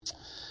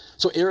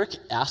So Eric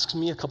asked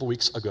me a couple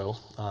weeks ago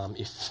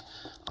if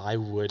I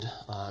would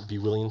be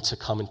willing to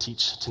come and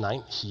teach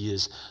tonight. He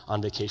is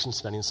on vacation,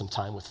 spending some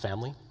time with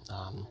family.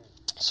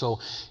 So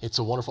it's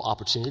a wonderful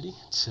opportunity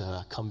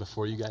to come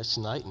before you guys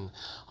tonight and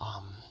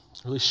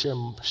really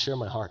share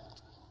my heart.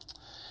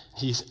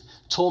 He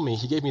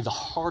gave me the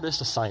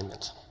hardest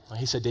assignment.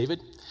 He said, David,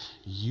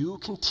 you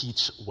can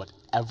teach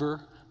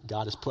whatever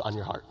God has put on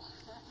your heart.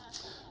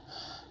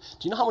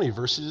 Do you know how many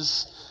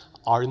verses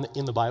are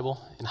in the Bible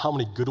and how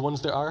many good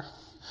ones there are?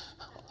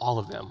 All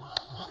of them.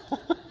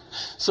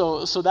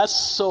 So that's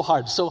so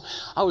hard. So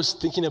I was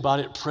thinking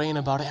about it, praying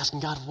about it, asking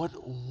God,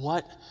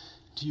 what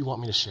do you want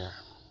me to share?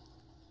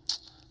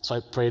 So I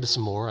prayed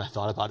some more, I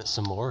thought about it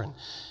some more,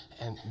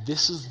 and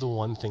this is the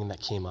one thing that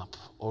came up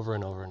over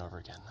and over and over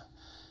again.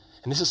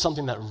 And this is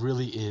something that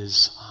really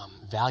is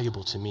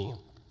valuable to me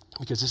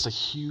because it's a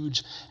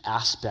huge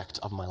aspect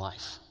of my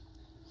life.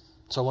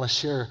 So I want to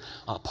share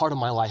part of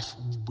my life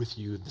with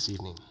you this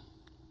evening.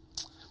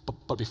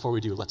 But before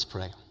we do, let's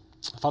pray.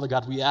 Father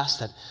God, we ask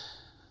that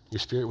your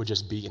Spirit would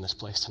just be in this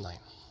place tonight.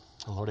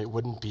 And Lord, it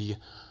wouldn't be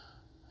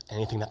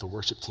anything that the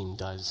worship team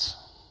does.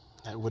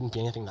 That it wouldn't be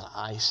anything that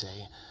I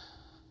say.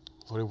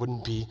 Lord, it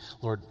wouldn't be,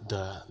 Lord,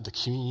 the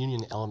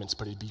communion elements,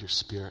 but it'd be your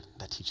Spirit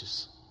that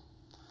teaches.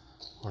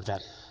 Lord,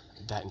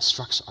 that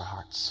instructs our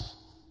hearts.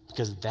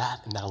 Because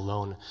that and that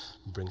alone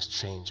brings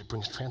change. It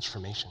brings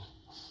transformation.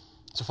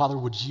 So Father,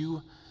 would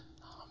you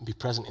be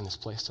present in this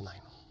place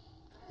tonight?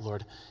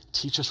 Lord,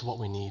 teach us what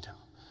we need.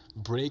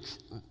 Break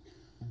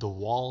the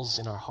walls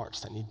in our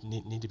hearts that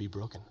need to be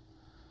broken.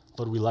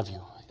 Lord, we love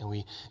you, and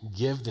we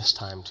give this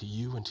time to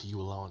you and to you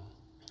alone.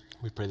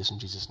 We pray this in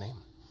Jesus' name.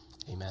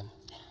 Amen.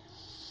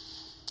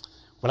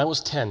 When I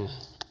was 10,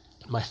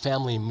 my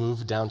family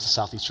moved down to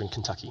southeastern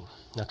Kentucky.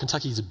 Now,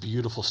 Kentucky is a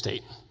beautiful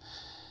state,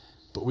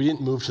 but we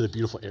didn't move to the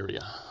beautiful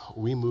area.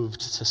 We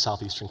moved to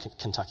southeastern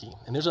Kentucky.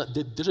 And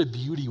there's a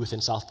beauty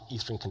within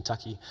southeastern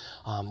Kentucky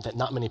that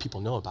not many people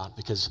know about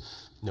because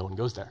no one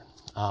goes there.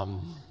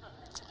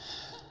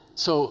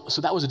 So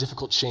that was a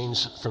difficult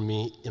change for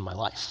me in my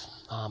life,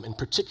 and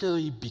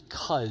particularly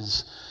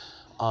because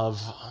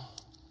of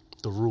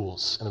the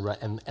rules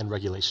and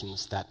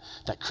regulations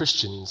that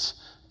Christians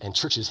and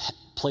churches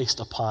placed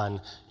upon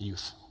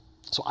youth.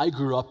 So I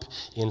grew up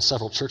in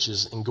several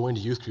churches and going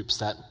to youth groups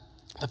that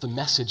the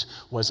message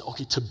was,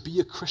 okay, to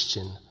be a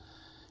Christian,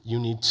 you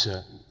need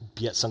to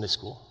be at Sunday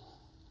school.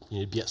 You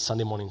need to be at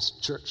Sunday morning's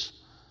church.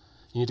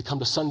 You need to come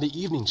to Sunday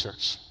evening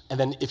church. And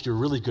then if you're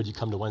really good, you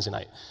come to Wednesday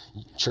night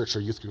church or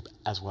youth group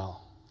as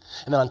well.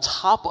 And then on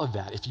top of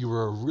that, if you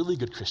were a really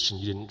good Christian,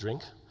 you didn't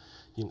drink,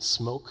 you didn't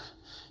smoke,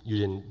 you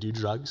didn't do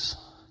drugs,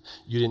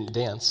 you didn't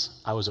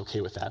dance. I was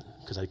okay with that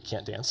because I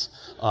can't dance.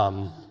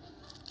 But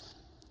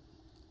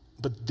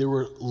there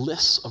were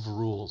lists of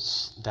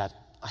rules that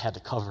I had to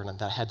cover and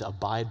that I had to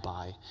abide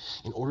by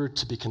in order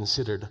to be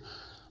considered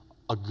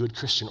a good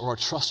Christian or a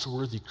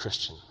trustworthy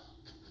Christian.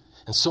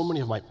 And so many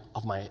of my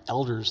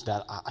elders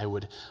that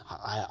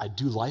I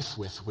do life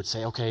with would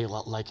say, okay,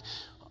 like,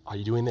 are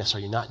you doing this? Are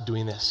you not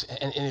doing this?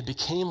 And it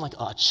became like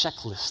a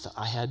checklist that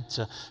I had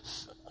to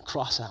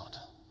cross out.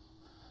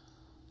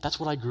 That's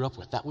what I grew up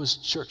with. That was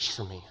church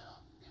for me.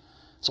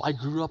 So I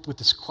grew up with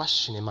this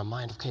question in my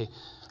mind, okay,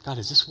 God,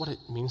 is this what it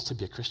means to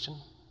be a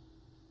Christian?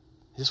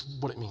 Is this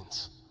what it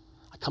means?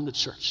 I come to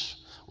church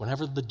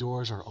whenever the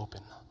doors are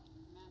open.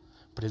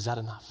 But is that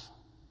enough?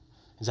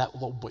 Is that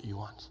what you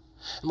want?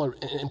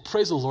 And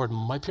praise the Lord,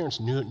 my parents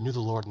knew the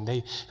Lord, and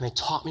they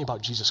taught me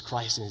about Jesus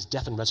Christ and his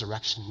death and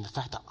resurrection and the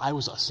fact that I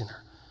was a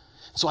sinner.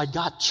 So I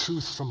got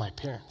truth from my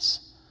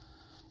parents.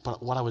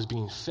 But what I was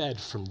being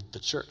fed from the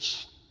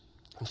church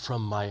and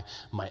from my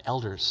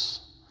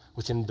elders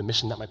within the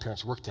mission that my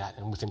parents worked at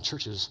and within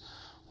churches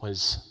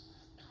was,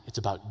 it's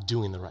about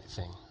doing the right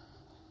thing.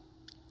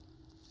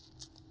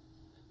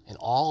 And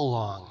all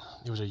along,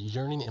 there was a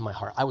yearning in my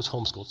heart. I was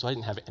homeschooled, so I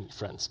didn't have any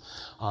friends.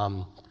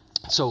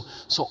 So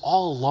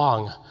all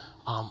along,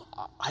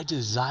 I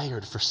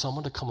desired for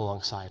someone to come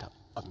alongside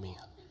of me,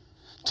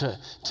 to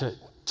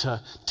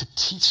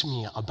teach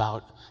me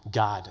about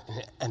God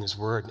and his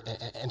word,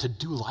 and to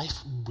do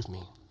life with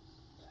me.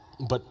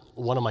 But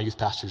one of my youth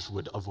pastors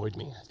would avoid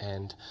me,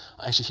 and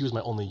actually he was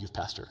my only youth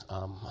pastor.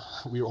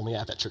 We were only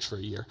at that church for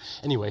a year.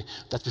 Anyway,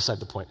 that's beside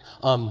the point.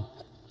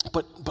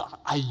 But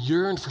I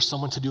yearned for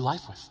someone to do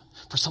life with,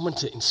 for someone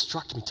to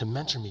instruct me, to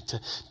mentor me,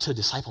 to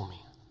disciple me.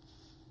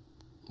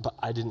 But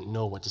I didn't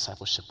know what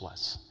discipleship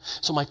was.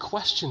 So my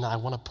question that I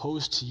want to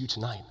pose to you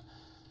tonight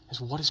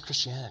is, what is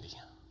Christianity?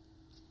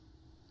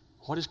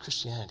 What is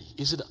Christianity?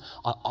 Is it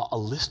a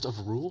list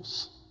of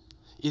rules?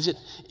 Is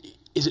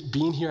it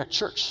being here at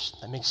church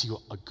that makes you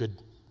a good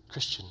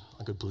Christian,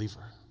 a good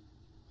believer?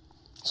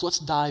 So let's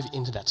dive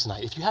into that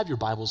tonight. If you have your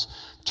Bibles,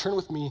 turn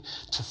with me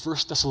to 1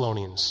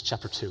 Thessalonians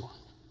chapter 2.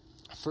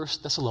 1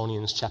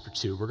 Thessalonians chapter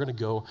 2. We're going to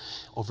go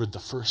over the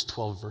first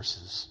 12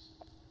 verses.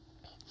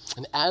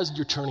 And as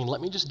you're turning,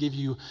 let me just give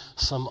you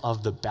some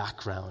of the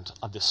background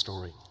of this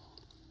story.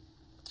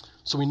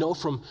 So we know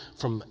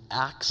from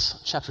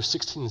Acts chapter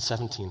 16 and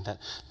 17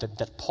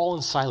 that Paul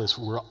and Silas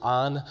were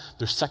on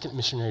their second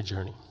missionary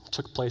journey. It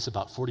took place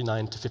about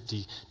 49 to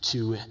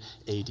 52 AD.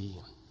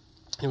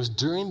 And it was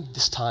during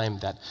this time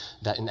that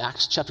in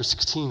Acts chapter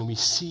 16 we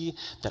see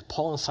that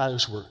Paul and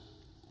Silas were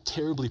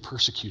terribly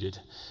persecuted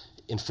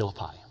in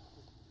Philippi.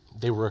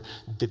 They were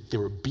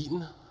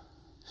beaten.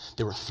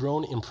 They were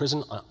thrown in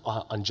prison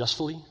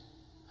unjustly.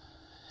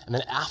 And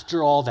then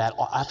after all that,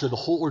 after the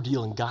whole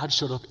ordeal, and God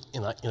showed up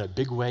in a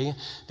big way,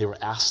 they were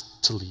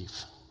asked to leave.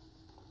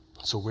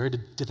 So where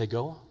did they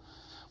go?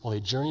 Well,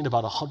 they journeyed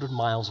about 100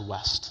 miles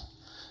west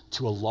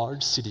to a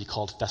large city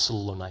called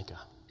Thessalonica.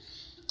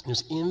 It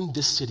was in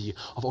this city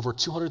of over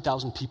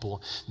 200,000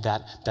 people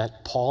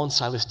that Paul and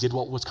Silas did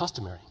what was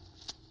customary.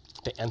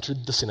 They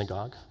entered the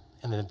synagogue,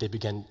 and then they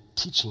began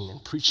teaching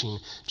and preaching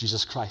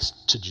Jesus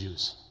Christ to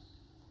Jews.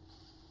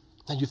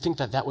 Now you'd think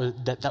that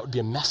would be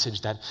a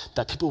message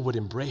that people would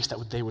embrace,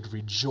 they would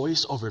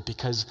rejoice over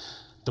because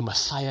the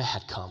Messiah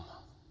had come.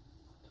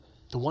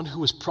 The one who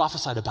was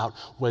prophesied about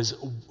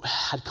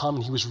had come,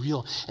 and he was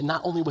real. And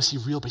not only was he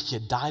real, but he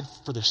had died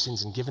for their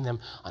sins and given them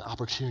an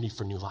opportunity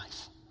for new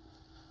life.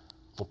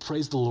 Well,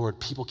 praise the Lord,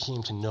 people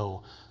came to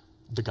know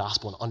the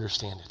gospel and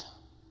understand it.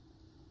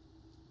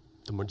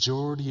 The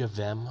majority of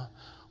them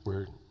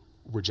were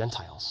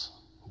Gentiles,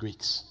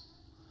 Greeks.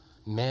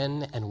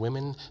 Men and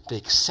women, they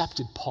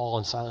accepted Paul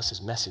and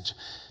Silas' message.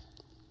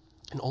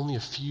 And only a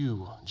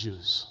few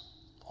Jews.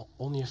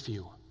 Only a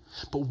few.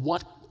 But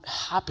what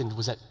happened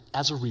was that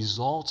as a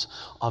result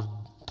of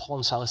Paul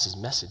and Silas'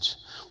 message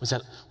was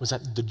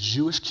that the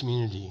Jewish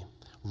community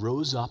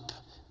rose up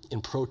in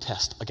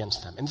protest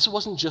against them. And this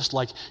wasn't just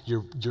like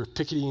your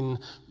picketing,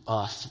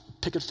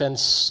 picket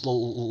fence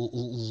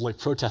like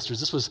protesters.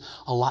 This was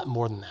a lot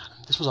more than that.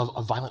 This was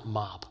a violent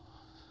mob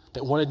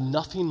that wanted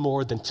nothing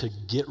more than to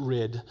get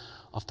rid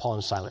of Paul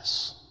and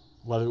Silas,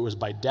 whether it was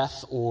by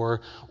death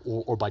or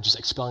by just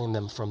expelling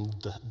them from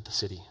the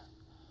city.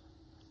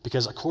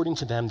 Because according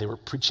to them, they were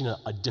preaching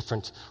a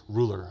different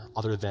ruler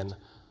other than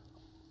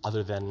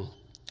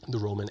the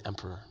Roman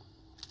emperor.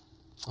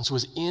 And so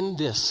it was in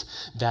this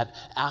that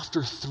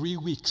after 3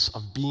 weeks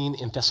of being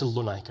in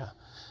Thessalonica,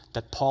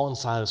 that Paul and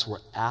Silas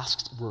were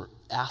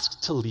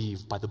asked to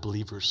leave by the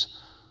believers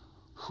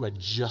who had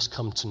just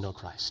come to know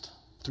Christ.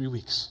 3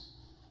 weeks.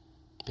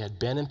 They had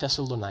been in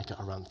Thessalonica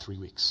around 3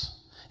 weeks,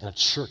 and a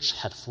church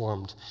had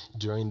formed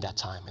during that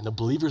time. And the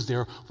believers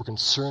there were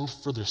concerned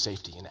for their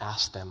safety and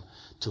asked them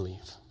to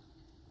leave.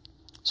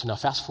 So now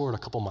fast forward a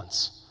couple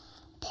months.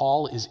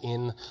 Paul is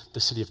in the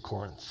city of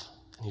Corinth,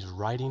 and he's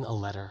writing a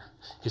letter,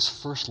 his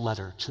first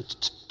letter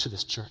to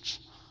this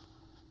church.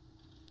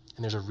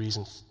 And there's a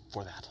reason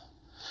for that.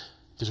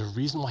 There's a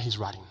reason why he's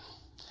writing.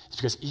 It's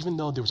because even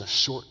though there was a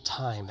short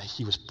time that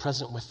he was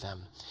present with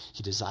them,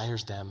 he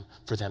desires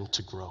for them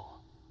to grow.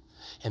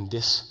 And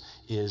this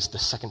is the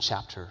second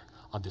chapter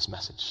of this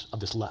message, of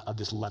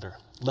this letter.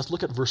 Let's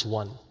look at verse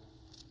 1.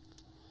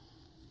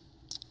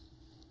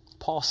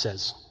 Paul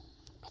says,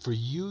 "For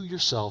you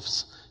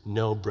yourselves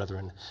know,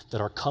 brethren,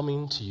 that our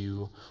coming to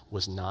you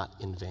was not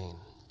in vain."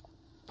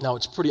 Now,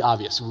 it's pretty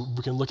obvious.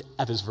 We can look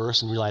at this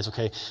verse and realize,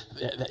 okay,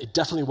 it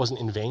definitely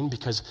wasn't in vain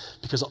because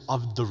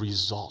of the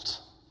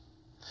result.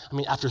 I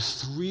mean, after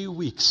 3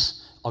 weeks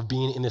of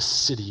being in this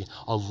city,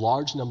 a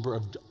large number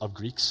of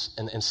Greeks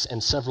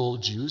and several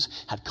Jews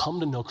had come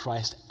to know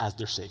Christ as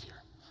their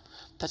Savior.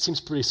 That seems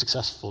pretty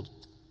successful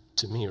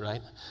to me,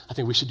 right? I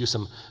think we should do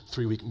some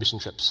 3-week mission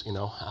trips,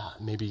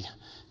 maybe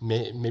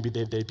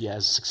they'd be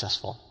as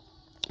successful.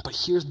 But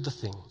here's the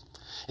thing,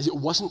 is it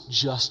wasn't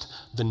just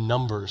the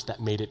numbers that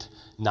made it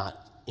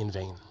not in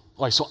vain.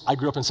 Like, so I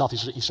grew up in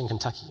southeastern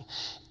Kentucky,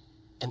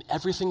 and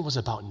everything was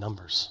about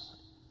numbers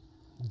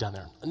down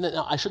there. And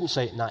now, I shouldn't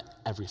say not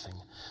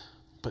everything,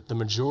 but the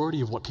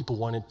majority of what people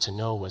wanted to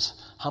know was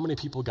how many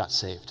people got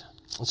saved.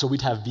 And so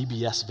we'd have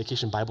VBS,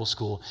 Vacation Bible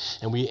School,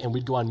 and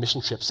we'd go on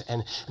mission trips,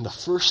 and the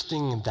first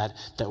thing that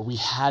we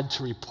had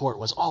to report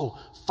was,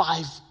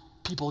 5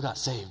 people got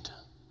saved.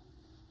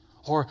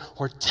 Or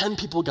 10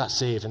 people got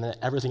saved, and then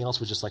everything else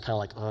was just like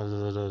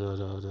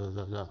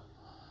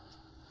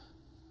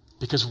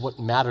because what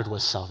mattered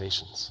was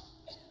salvations.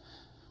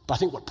 But I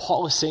think what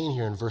Paul is saying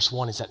here in verse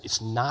 1 is that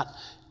it's not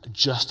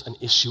just an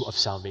issue of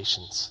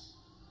salvations.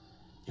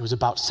 It was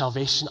about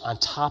salvation. On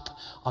top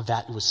of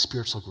that, it was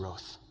spiritual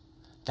growth.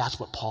 That's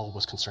what Paul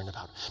was concerned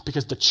about.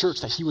 Because the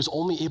church that he was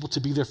only able to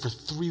be there for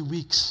 3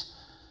 weeks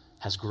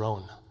has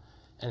grown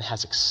and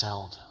has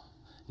excelled.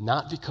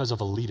 Not because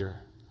of a leader,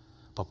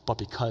 but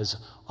because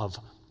of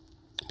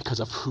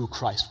who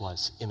Christ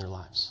was in their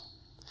lives.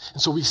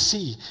 And so we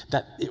see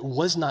that it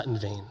was not in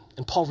vain.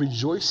 And Paul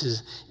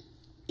rejoices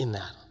in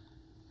that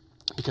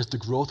because the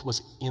growth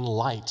was in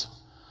light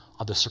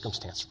of the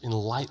circumstance, in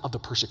light of the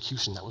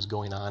persecution that was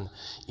going on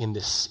in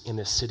this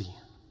city.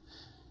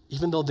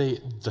 Even though the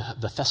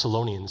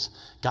Thessalonians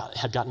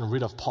had gotten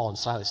rid of Paul and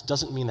Silas,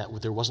 doesn't mean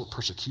that there wasn't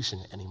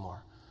persecution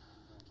anymore.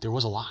 There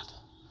was a lot.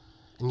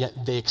 And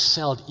yet they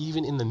excelled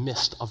even in the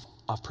midst of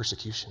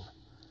persecution.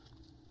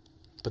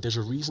 But there's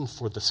a reason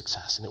for the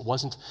success, and it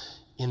wasn't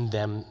in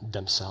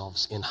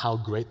themselves, in how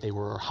great they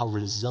were, or how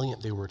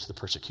resilient they were to the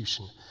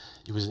persecution.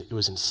 It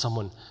was in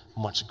someone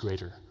much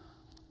greater.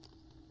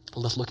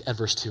 Let's look at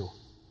verse 2.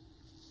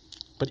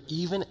 But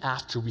even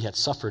after we had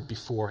suffered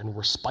before and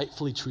were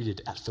spitefully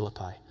treated at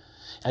Philippi,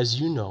 as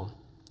you know,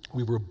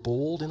 we were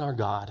bold in our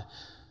God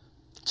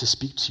to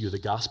speak to you the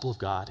gospel of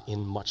God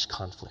in much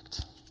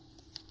conflict.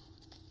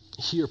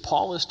 Here,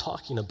 Paul is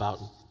talking about,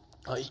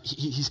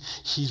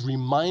 he's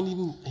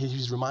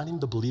reminding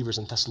the believers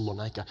in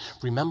Thessalonica,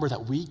 remember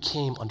that we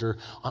came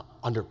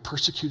under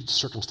persecuted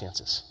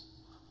circumstances,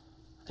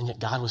 and yet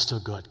God was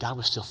still good. God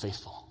was still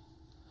faithful.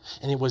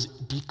 And it was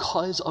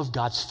because of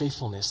God's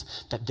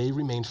faithfulness that they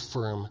remained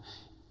firm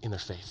in their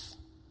faith.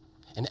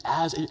 And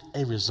as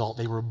a result,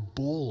 they were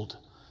bold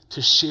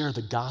to share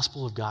the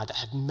gospel of God that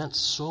had meant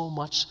so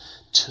much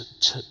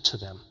to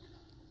them.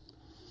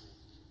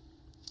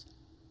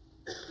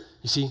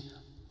 You see,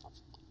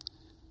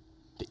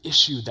 the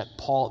issue that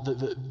Paul,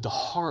 the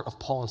heart of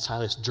Paul and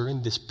Silas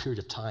during this period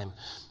of time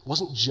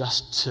wasn't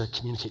just to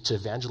communicate, to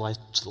evangelize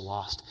to the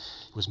lost.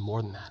 It was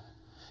more than that.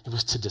 It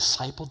was to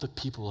disciple the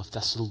people of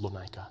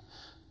Thessalonica,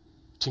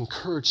 to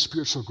encourage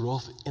spiritual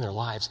growth in their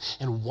lives.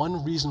 And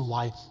one reason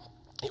why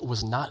it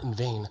was not in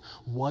vain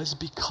was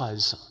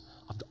because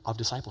of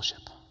discipleship.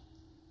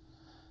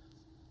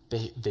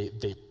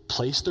 They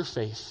placed their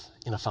faith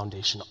in a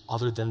foundation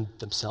other than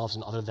themselves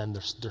and other than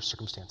their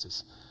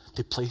circumstances.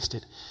 They placed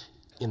it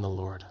in the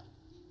Lord.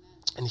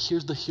 And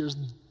here's the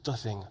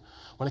thing.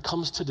 When it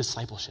comes to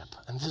discipleship,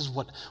 and this is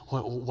what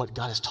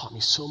God has taught me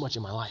so much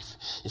in my life,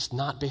 it's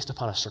not based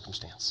upon a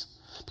circumstance.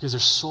 Because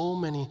there's so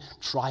many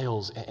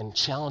trials and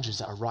challenges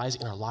that arise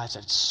in our lives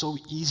that it's so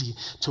easy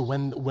to,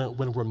 when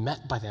we're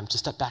met by them, to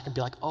step back and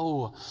be like,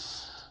 oh,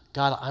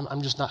 God,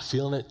 I'm just not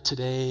feeling it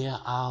today.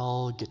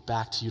 I'll get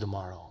back to you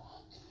tomorrow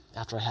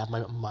after I have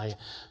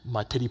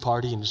my pity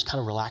party and just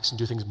kind of relax and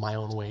do things my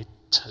own way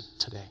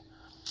today.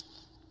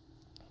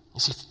 You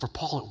see, for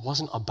Paul, it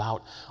wasn't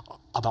about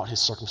his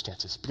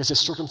circumstances, because his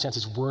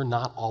circumstances were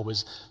not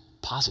always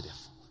positive.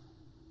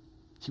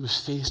 He was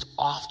faced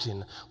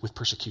often with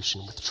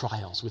persecution, with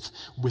trials,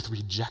 with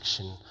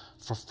rejection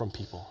from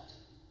people.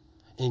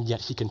 And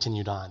yet he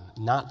continued on,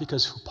 not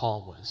because who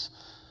Paul was,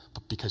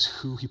 but because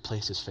who he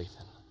placed his faith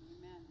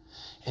in. Amen.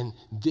 And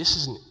this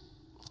is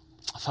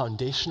a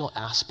foundational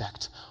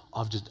aspect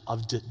of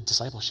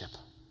discipleship.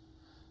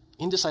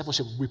 In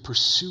discipleship, we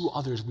pursue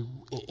others,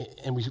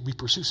 we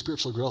pursue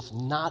spiritual growth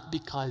not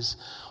because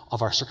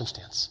of our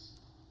circumstance,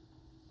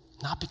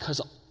 not because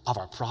of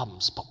our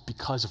problems, but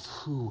because of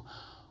who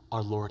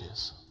our Lord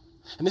is.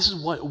 And this is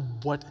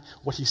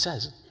what he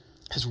says,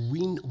 as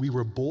we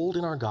were bold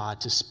in our God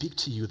to speak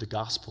to you the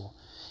gospel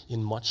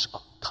in much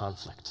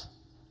conflict.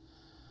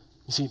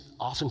 You see,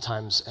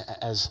 oftentimes,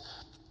 as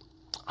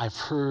I've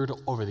heard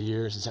over the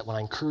years, is that when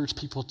I encourage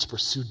people to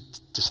pursue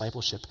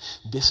discipleship,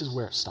 this is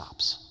where it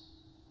stops.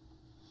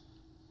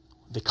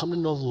 They come to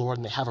know the Lord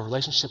and they have a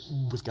relationship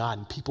with God,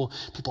 and people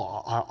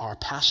are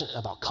passionate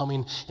about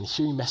coming and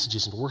hearing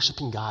messages and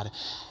worshiping God.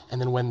 And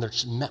then when they're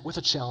met with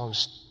a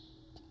challenge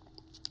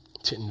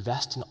to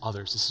invest in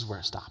others, this is where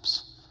it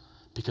stops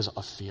because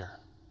of fear.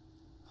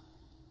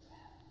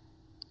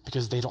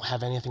 Because they don't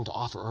have anything to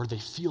offer, or they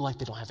feel like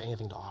they don't have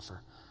anything to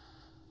offer.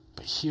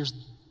 But here's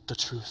the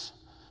truth.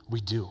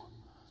 We do.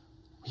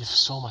 We have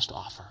so much to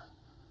offer.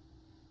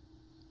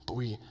 But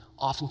we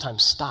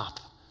oftentimes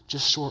stop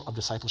just short of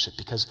discipleship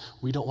because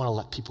we don't want to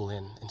let people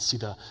in and see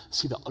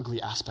the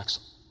ugly aspects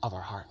of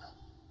our heart.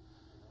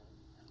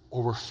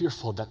 Or we're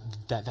fearful that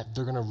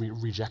they're going to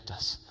reject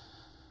us.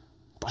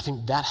 But I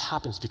think that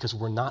happens because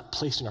we're not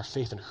placing our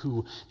faith in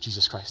who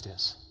Jesus Christ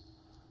is.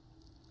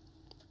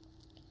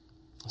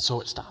 And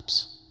so it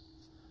stops.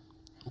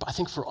 But I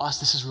think for us,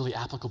 this is really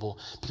applicable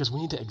because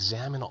we need to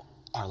examine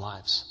our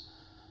lives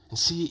and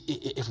see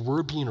if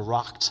we're being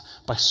rocked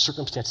by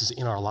circumstances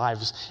in our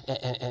lives,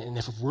 and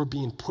if we're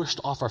being pushed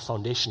off our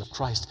foundation of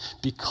Christ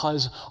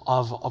because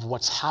of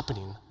what's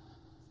happening,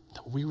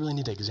 that we really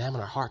need to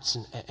examine our hearts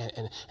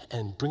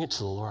and bring it to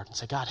the Lord and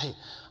say, God, hey,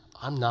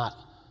 I'm not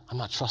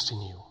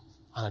trusting you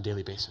on a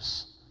daily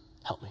basis.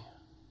 Help me.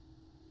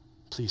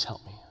 Please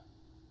help me.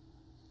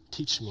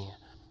 Teach me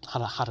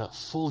how to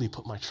fully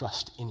put my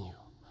trust in you.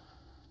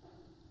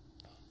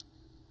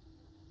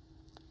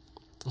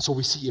 And so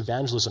we see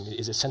evangelism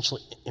is essential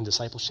in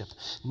discipleship.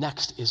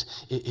 Next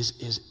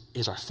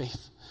is our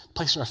faith.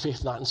 Placing our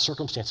faith not in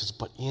circumstances,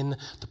 but in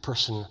the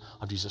person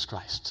of Jesus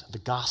Christ, the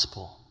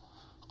gospel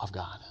of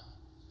God.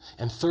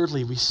 And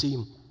thirdly, we see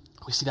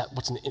that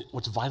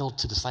what's vital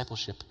to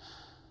discipleship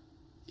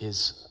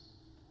is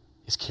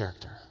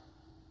character.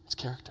 It's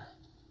character.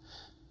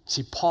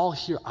 See, Paul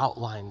here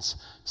outlines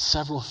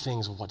several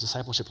things of what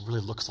discipleship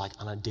really looks like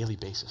on a daily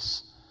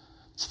basis.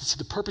 See,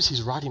 the purpose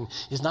he's writing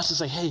is not to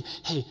say, hey,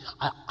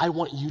 I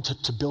want you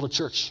to build a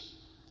church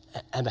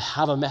and to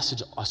have a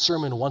message, a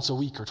sermon once a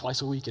week or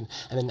twice a week, and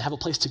then have a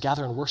place to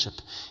gather and worship.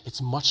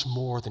 It's much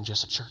more than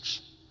just a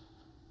church.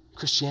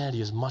 Christianity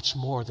is much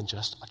more than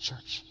just a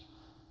church.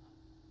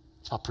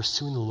 It's about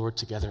pursuing the Lord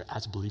together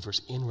as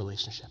believers in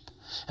relationship.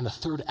 And the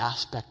third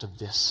aspect of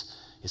this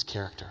is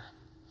character.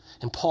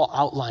 And Paul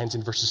outlines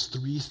in verses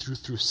 3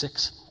 through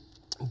 6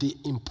 the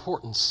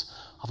importance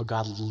of a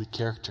godly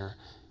character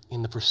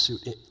in the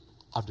pursuit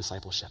of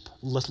discipleship.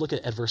 Let's look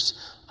at verse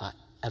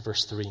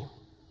 3.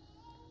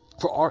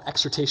 For our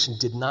exhortation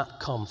did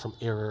not come from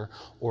error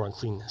or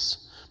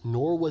uncleanness,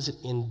 nor was it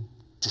in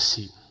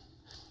deceit.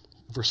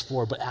 Verse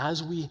 4, but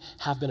as we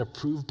have been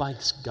approved by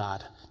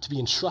God to be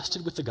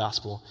entrusted with the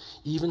gospel,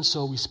 even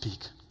so we speak,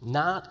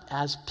 not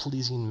as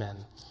pleasing men,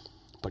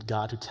 but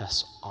God who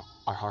tests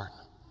our heart.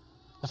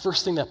 The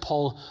first thing that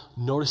Paul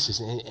notices,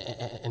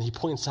 and he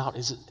points out,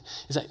 is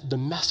that the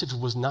message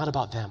was not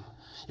about them.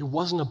 It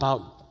wasn't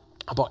about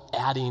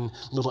adding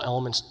little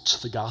elements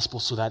to the gospel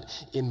so that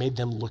it made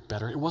them look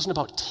better. It wasn't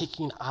about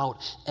taking out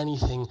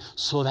anything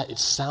so that it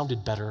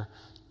sounded better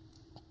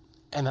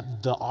and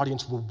that the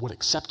audience would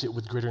accept it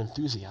with greater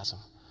enthusiasm.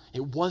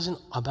 It wasn't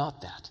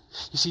about that.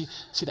 You see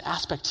the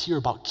aspect here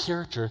about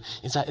character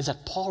is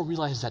that Paul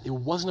realized that it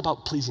wasn't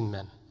about pleasing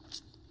men.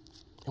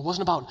 It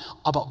wasn't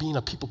about being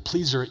a people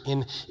pleaser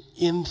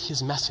in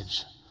his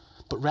message,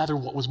 but rather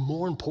what was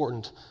more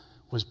important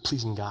was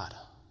pleasing God.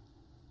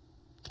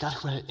 The God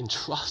who had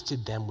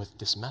entrusted them with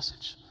this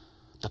message,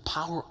 the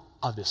power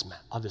of this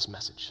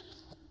message.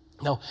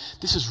 Now,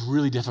 this is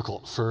really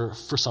difficult for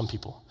some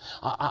people.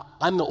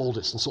 I'm the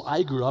oldest, and so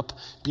I grew up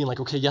being like,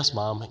 okay, yes,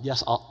 Mom,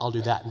 yes, I'll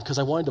do that, because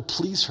I wanted to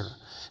please her.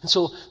 And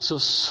so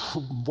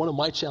one of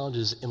my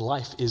challenges in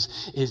life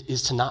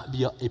is to not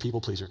be a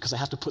people pleaser, because I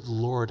have to put the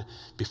Lord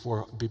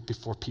before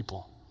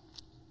people.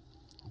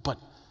 But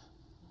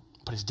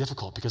it's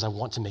difficult because I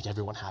want to make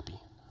everyone happy.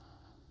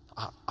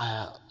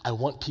 I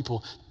want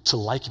people to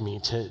like me,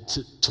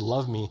 to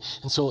love me,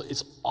 and so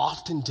it's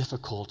often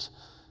difficult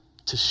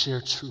to share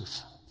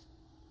truth.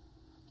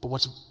 But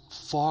what's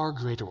far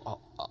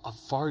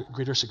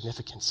greater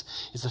significance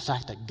is the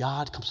fact that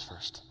God comes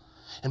first.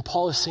 And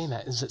Paul is saying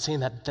that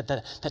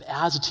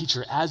as a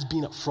teacher, as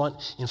being up front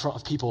in front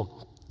of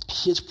people,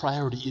 his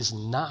priority is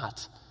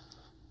not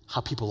how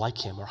people like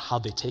him or how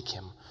they take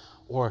him,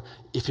 or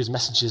if his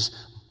messages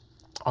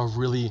are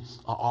really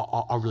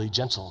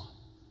gentle.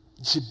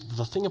 See,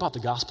 the thing about the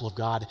gospel of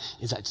God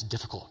is that it's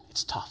difficult,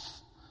 it's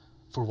tough,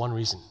 for one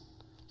reason,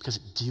 because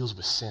it deals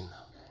with sin,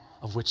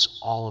 of which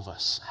all of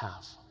us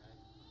have.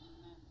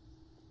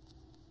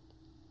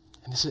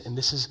 And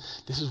this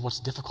is what's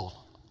difficult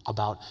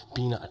about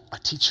being a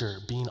teacher,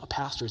 being a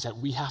pastor, is that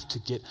we have to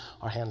get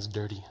our hands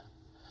dirty.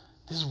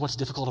 This is what's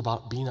difficult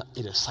about being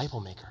a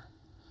disciple maker,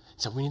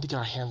 is that we need to get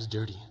our hands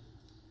dirty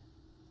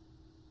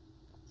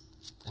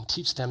and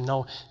teach them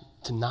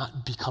to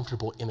not be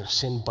comfortable in their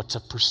sin, but to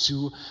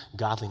pursue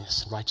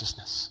godliness and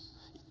righteousness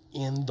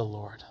in the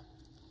Lord.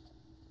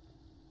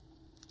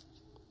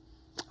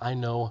 I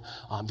know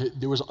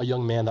there was a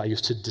young man that I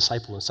used to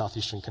disciple in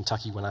southeastern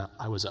Kentucky when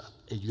I was a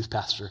youth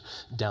pastor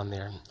down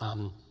there,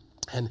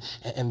 and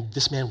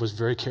this man was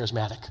very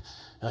charismatic.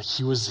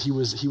 He was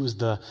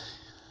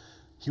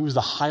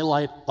the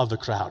highlight of the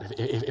crowd.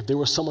 If there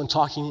was someone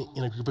talking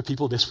in a group of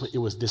people, it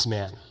was this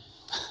man.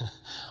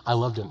 I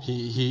loved him.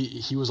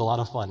 He was a lot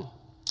of fun.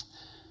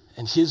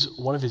 And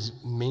one of his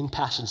main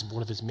passions,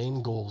 one of his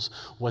main goals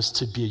was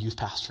to be a youth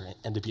pastor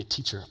and to be a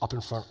teacher up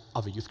in front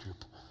of a youth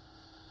group.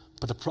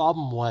 But the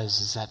problem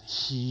was that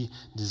he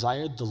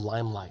desired the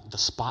limelight, the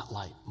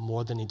spotlight,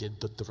 more than he did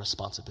the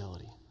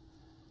responsibility.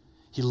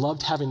 He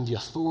loved having the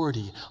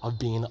authority of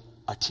being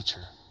a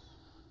teacher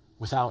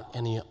without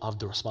any of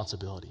the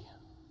responsibility.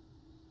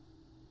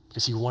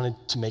 Because he wanted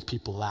to make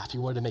people laugh. He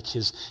wanted to make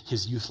his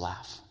youth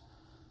laugh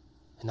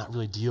and not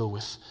really deal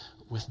with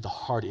the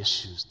hard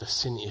issues, the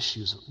sin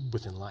issues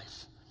within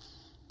life.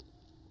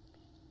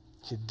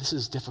 See, this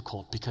is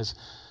difficult because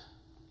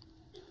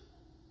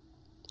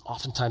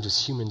oftentimes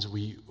as humans,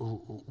 we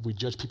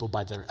judge people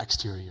by their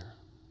exterior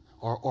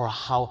or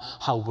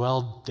how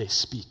well they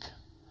speak,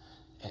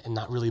 and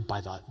not really by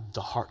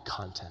the heart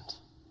content.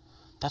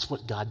 That's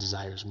what God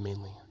desires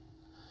mainly.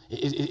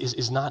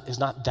 Is not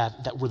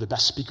that we're the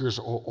best speakers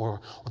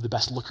or the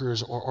best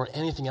lookers or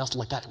anything else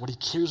like that. What he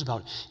cares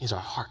about is our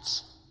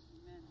hearts.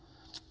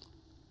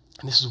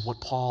 And this is what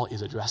Paul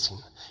is addressing: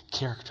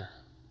 character.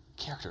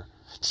 Character.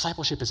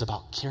 Discipleship is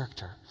about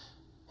character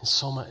in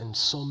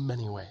so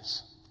many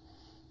ways.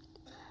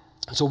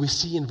 And so we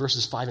see in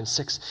verses 5 and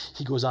 6,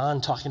 he goes on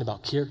talking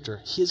about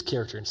character, his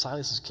character and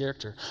Silas's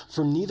character.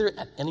 For neither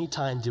at any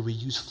time did we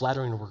use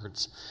flattering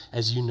words,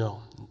 as you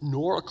know,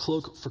 nor a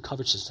cloak for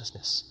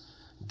covetousness.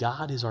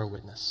 God is our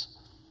witness.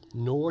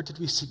 Nor did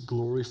we seek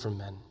glory from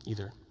men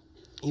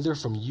either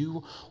from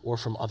you or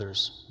from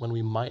others, when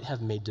we might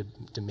have made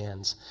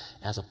demands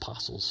as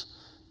apostles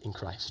in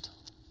Christ.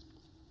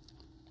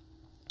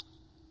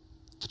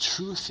 The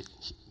truth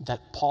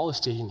that Paul is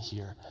stating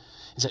here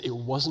is that it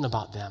wasn't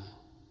about them.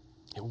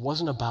 It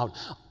wasn't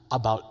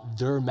about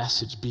their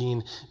message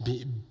being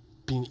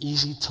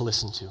easy to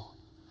listen to.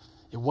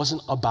 It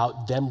wasn't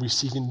about them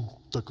receiving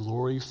the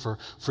glory for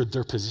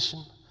their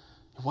position.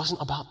 It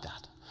wasn't about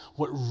that.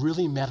 What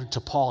really mattered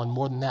to Paul, and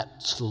more than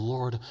that, to the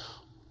Lord,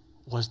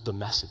 was the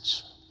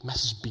message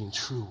being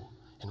true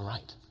and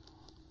right.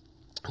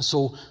 And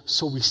so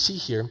we see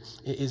here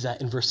is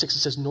that in verse 6 it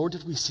says, nor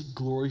did we seek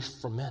glory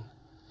from men.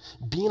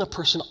 Being a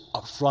person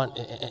up front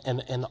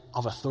and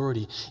of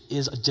authority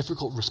is a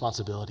difficult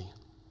responsibility.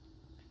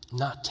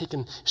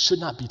 Should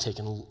not be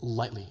taken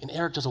lightly. And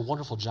Eric does a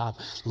wonderful job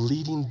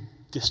leading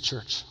this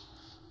church.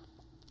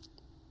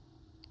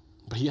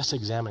 But he has to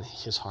examine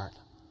his heart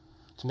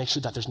to make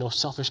sure that there's no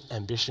selfish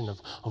ambition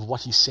of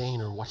what he's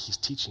saying or what he's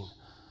teaching.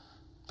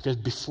 Because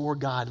before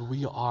God,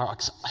 we are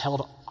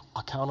held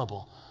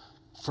accountable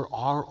for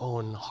our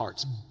own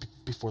hearts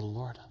before the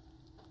Lord.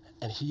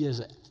 And he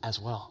is as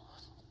well.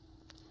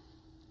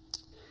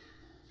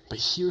 But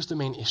here's the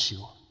main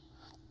issue.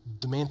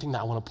 The main thing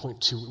that I want to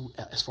point to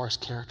as far as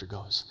character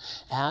goes.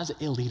 As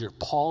a leader,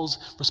 Paul's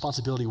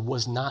responsibility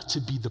was not to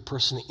be the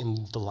person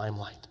in the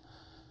limelight.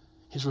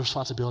 His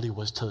responsibility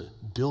was to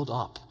build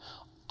up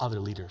other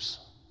leaders.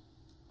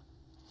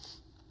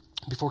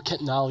 Before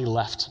Kent Nolly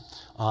left,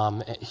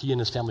 he and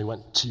his family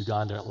went to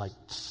Uganda like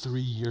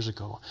 3 years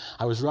ago.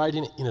 I was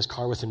riding in his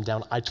car with him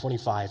down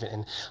I-25,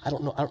 and I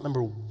don't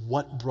remember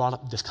what brought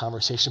up this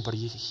conversation, but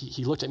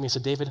he looked at me and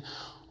said, David,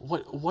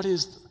 what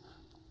is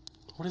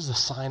the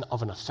sign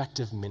of an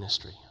effective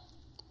ministry?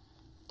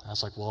 I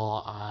was like,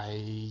 well,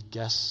 I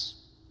guess,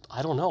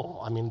 I don't know.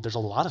 I mean, there's a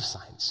lot of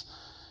signs.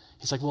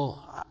 He's like,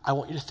 well, I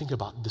want you to think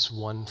about this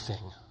one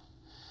thing.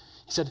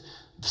 He said,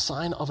 the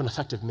sign of an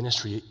effective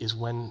ministry is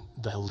when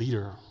the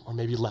leader, or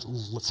maybe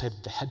let's say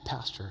the head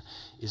pastor,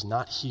 is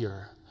not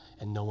here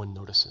and no one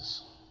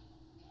notices.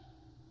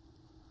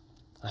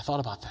 And I thought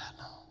about that.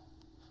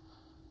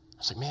 I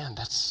was like, man,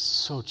 that's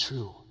so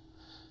true.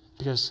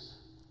 Because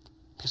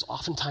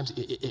oftentimes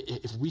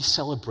if we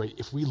celebrate,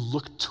 if we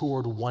look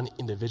toward one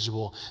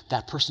individual,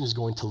 that person is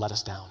going to let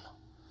us down,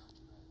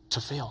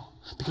 to fail.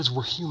 Because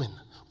we're human,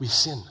 we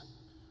sin.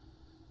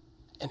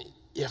 And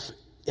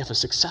if a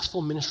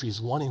successful ministry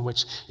is one in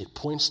which it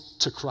points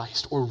to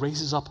Christ or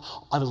raises up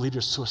other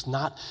leaders, so it's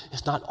not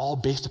all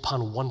based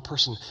upon one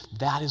person,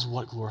 that is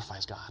what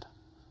glorifies God.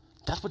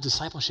 That's what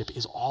discipleship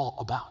is all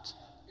about.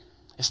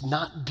 It's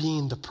not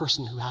being the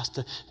person who has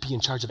to be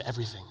in charge of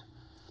everything.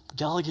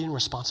 Delegating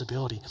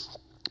responsibility,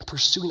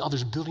 pursuing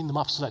others, building them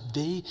up so that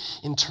they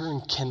in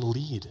turn can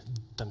lead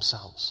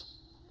themselves.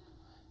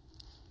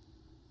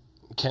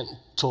 Kent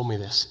told me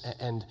this,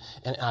 and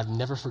I've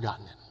never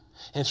forgotten it.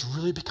 And it's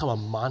really become a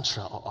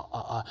mantra,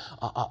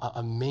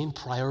 a main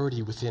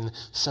priority within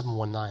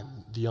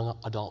 719, the young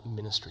adult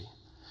ministry.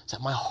 It's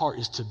that my heart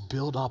is to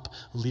build up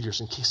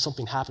leaders in case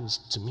something happens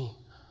to me.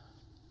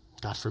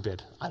 God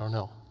forbid, I don't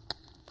know.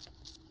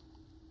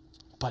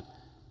 But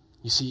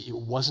you see, it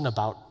wasn't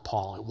about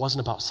Paul, it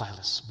wasn't about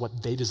Silas,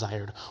 what they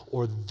desired,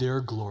 or their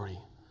glory.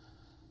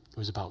 It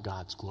was about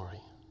God's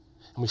glory.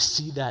 And we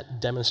see that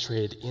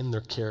demonstrated in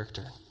their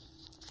character.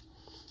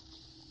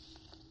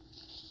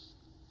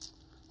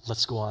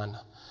 Let's go on,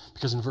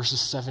 because in verses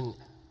 7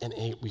 and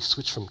 8, we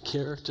switch from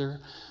character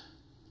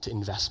to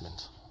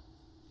investment.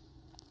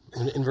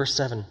 In verse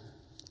 7,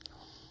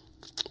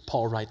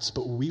 Paul writes,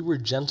 "But we were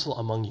gentle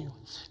among you,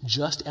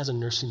 just as a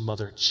nursing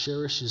mother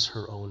cherishes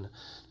her own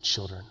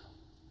children."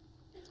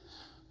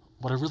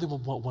 What I really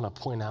want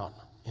to point out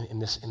in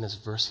this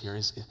verse here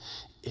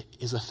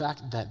is the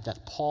fact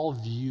that Paul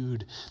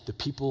viewed the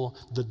people,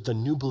 the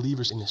new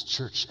believers in his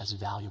church, as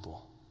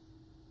valuable.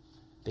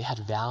 They had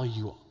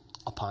value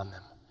upon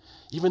them.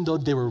 Even though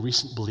they were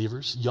recent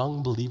believers,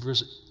 young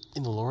believers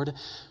in the Lord,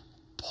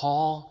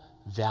 Paul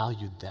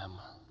valued them.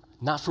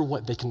 Not for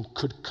what they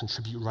could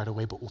contribute right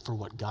away, but for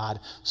what God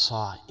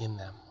saw in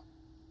them.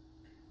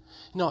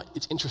 You know,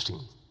 it's interesting.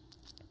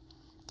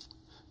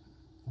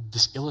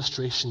 This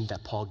illustration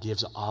that Paul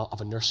gives of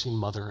a nursing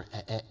mother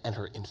and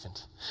her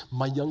infant.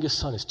 My youngest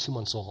son is 2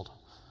 months old.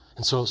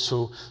 And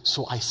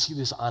so I see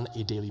this on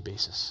a daily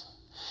basis.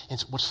 And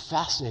what's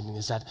fascinating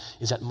is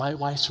that my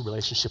wife's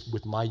relationship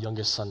with my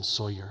youngest son,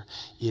 Sawyer,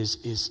 is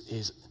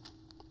it's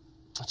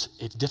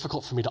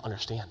difficult for me to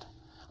understand.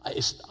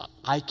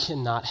 I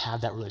cannot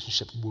have that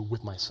relationship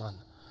with my son.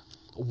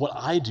 What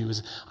I do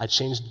is I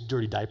change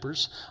dirty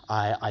diapers.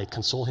 I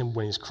console him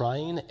when he's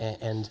crying,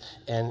 and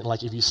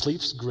like if he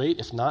sleeps, great.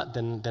 If not,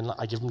 then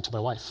I give him to my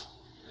wife.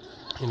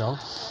 You know,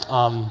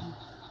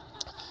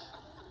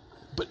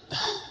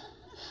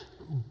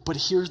 But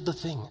here's the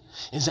thing,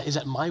 is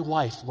that my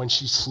wife, when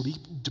she's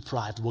sleep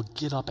deprived, will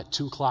get up at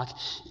 2 o'clock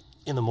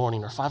in the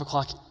morning or 5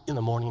 o'clock in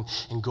the morning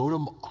and go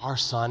to our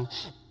son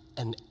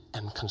and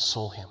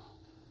console him,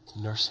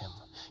 nurse him,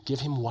 give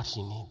him what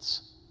he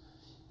needs.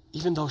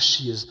 Even though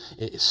she is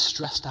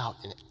stressed out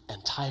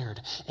and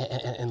tired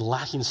and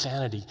lacking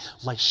sanity,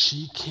 like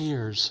she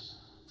cares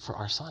for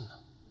our son.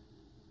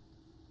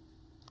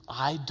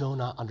 I do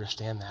not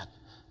understand that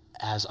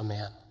as a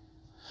man.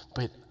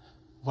 But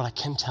what I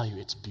can tell you,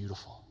 it's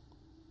beautiful.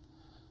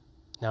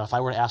 Now, if I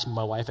were to ask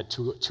my wife at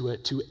 2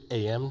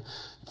 a.m.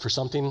 for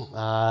something,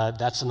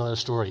 that's another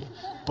story.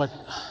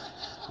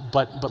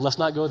 But let's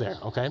not go there,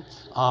 okay?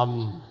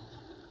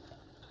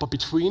 But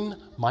between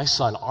my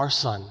son, our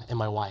son, and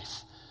my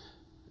wife,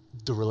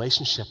 the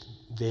relationship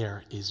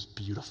there is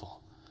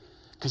beautiful.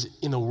 Because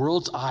in the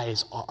world's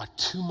eyes, a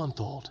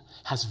 2-month-old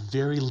has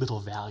very little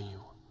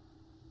value.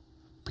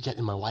 But yet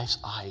in my wife's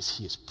eyes,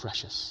 he is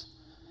precious.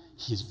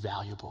 He is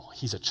valuable.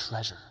 He's a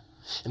treasure.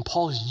 And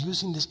Paul is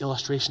using this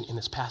illustration in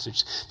this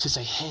passage to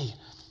say, hey,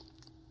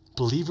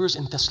 believers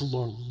in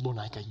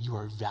Thessalonica, you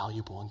are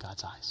valuable in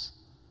God's eyes.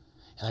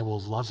 And I will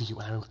love you,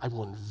 and I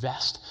will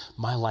invest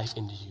my life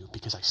into you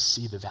because I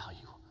see the value.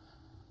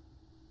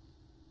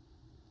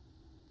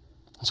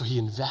 And so he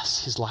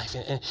invests his life.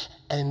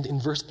 And in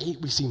verse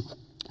 8, we see,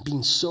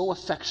 being so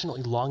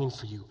affectionately longing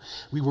for you,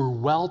 we were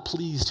well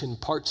pleased to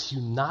impart to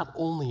you not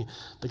only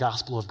the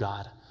gospel of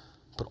God,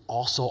 but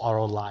also our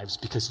own lives,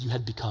 because you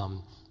had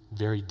become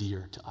very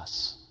dear to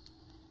us.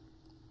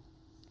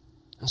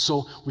 And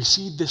so we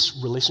see this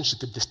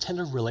relationship, this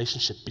tender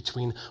relationship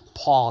between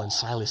Paul and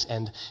Silas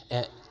and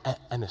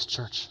this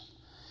church.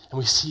 And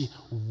we see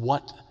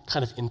what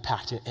kind of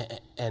impact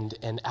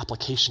and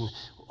application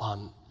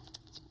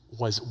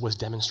was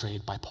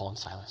demonstrated by Paul and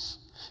Silas.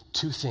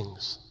 2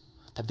 things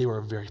that they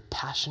were very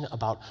passionate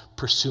about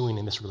pursuing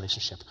in this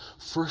relationship.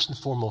 First and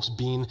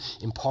foremost,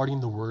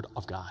 imparting the word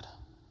of God.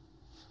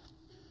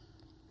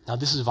 Now,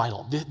 this is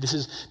vital. This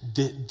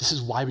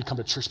is why we come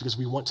to church, because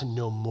we want to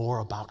know more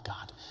about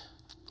God.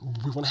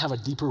 We want to have a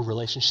deeper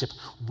relationship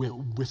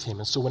with him.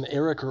 And so when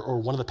Eric or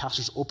one of the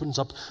pastors opens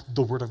up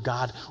the word of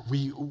God,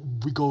 we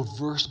go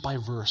verse by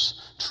verse,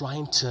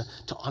 trying to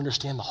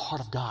understand the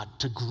heart of God,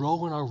 to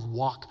grow in our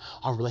walk,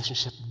 our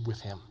relationship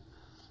with him.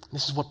 And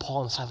this is what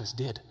Paul and Silas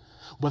did.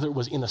 Whether it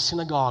was in the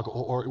synagogue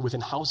or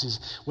within houses,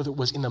 whether it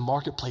was in the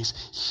marketplace,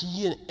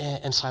 he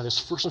and Silas,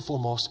 first and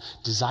foremost,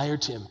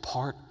 desired to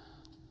impart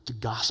the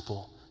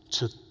gospel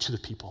to the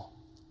people.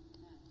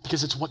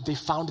 Because it's what they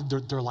founded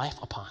their life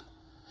upon.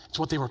 It's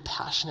what they were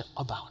passionate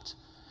about.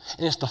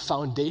 And it's the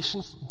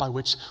foundation by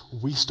which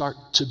we start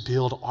to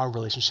build our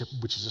relationship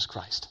with Jesus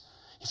Christ.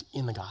 It's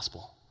in the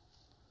gospel.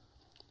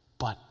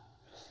 But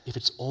if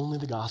it's only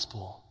the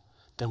gospel,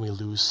 then we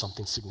lose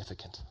something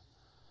significant.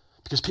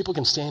 Because people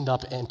can stand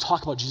up and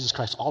talk about Jesus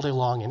Christ all day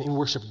long and in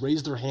worship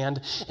raise their hand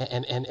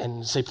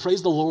and say,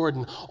 praise the Lord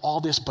and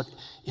all this, but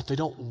if they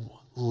don't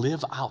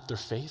live out their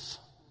faith,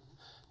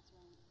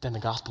 then the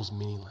gospel is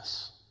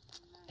meaningless.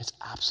 It's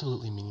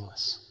absolutely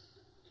meaningless.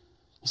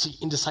 You see,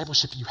 in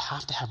discipleship, you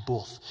have to have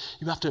both.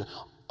 You have to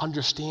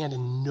understand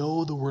and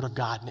know the word of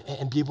God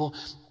and be able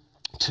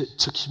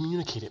to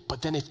communicate it.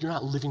 But then if you're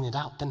not living it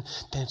out, then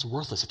it's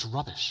worthless. It's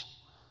rubbish.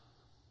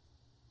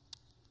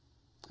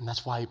 And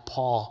that's why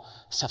Paul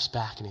steps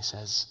back and he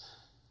says,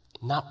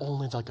 not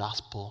only the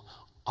gospel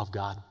of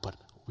God, but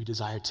we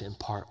desire to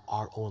impart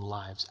our own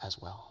lives as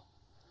well.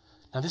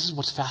 Now, this is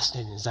what's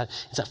fascinating, is that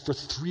for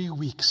 3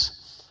 weeks,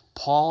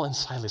 Paul and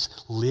Silas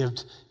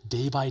lived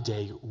day by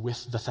day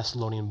with the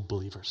Thessalonian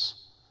believers.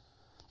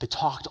 They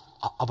talked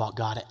about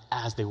God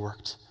as they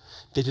worked.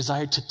 They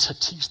desired to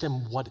teach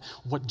them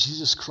what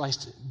Jesus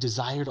Christ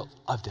desired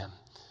of them,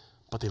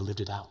 but they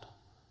lived it out.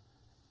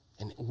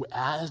 And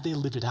as they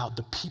lived it out,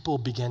 the people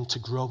began to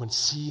grow and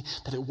see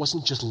that it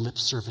wasn't just lip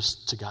service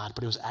to God,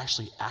 but it was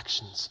actually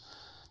actions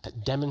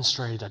that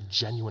demonstrated a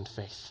genuine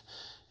faith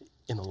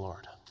in the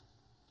Lord.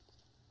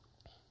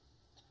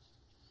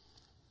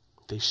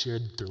 They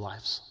shared their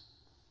lives.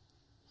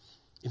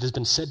 It has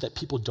been said that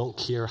people don't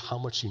care how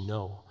much you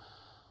know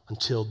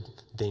until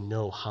they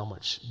know how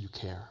much you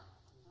care.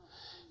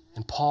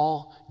 And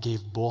Paul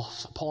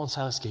and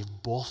Silas gave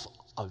both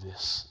of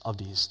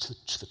these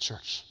to the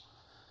church.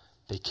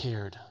 They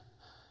cared.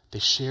 They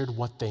shared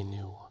what they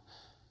knew.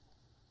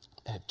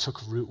 And it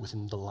took root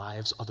within the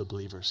lives of the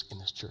believers in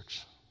this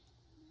church.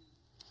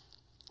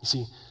 You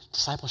see,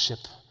 discipleship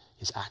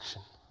is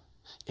action.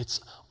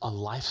 It's a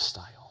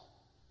lifestyle.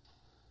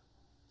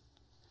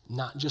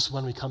 Not just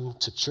when we come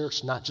to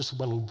church, not just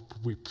when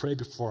we pray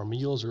before our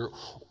meals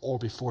or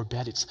before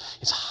bed.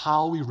 It's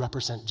how we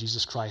represent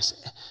Jesus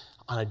Christ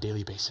on a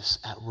daily basis,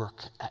 at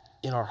work,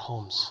 in our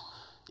homes,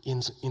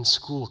 in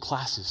school,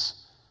 classes.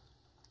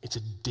 It's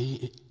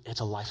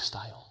a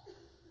lifestyle.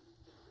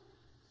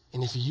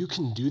 And if you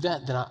can do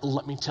that, then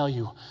let me tell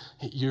you,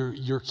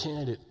 you're a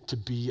candidate to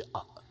be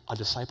a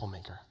disciple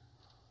maker.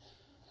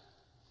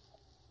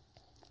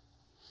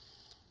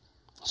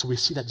 So we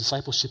see that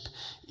discipleship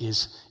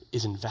is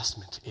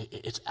investment.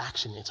 It's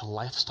action. It's a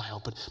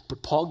lifestyle.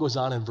 But Paul goes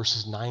on in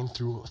verses 9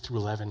 through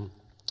 11, and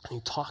he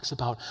talks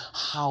about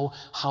how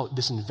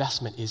this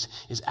investment is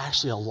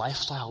actually a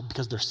lifestyle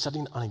because they're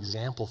setting an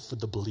example for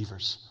the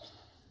believers.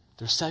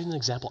 They're setting an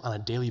example on a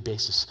daily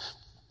basis,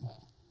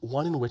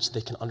 one in which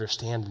they can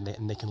understand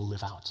and they can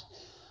live out.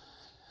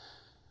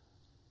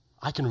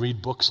 I can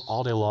read books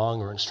all day long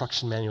or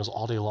instruction manuals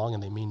all day long,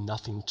 and they mean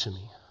nothing to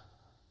me.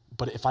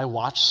 But if I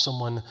watch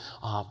someone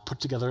put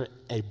together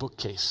a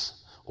bookcase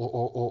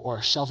or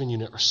a shelving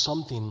unit or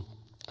something,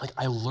 like,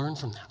 I learn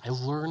from that. I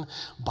learn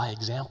by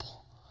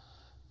example.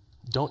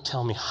 Don't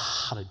tell me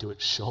how to do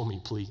it. Show me,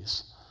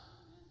 please.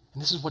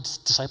 And this is what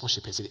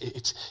discipleship is.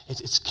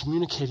 It's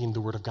communicating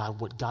the word of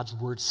God, what God's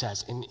word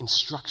says, in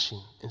instruction.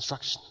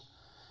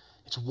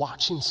 It's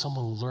watching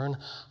someone learn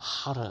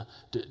how to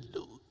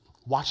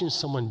watching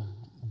someone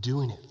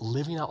doing it,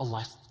 living out a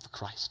life for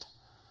Christ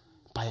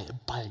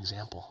by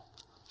example.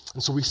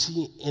 And so we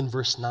see in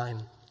verse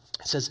 9,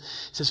 it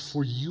says,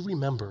 "For you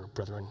remember,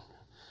 brethren,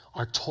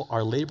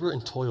 our labor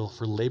and toil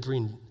for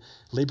laboring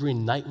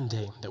night and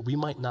day, that we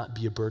might not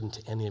be a burden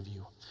to any of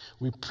you.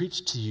 We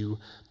preach to you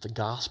the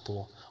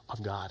gospel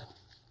of God."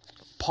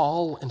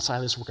 Paul and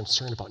Silas were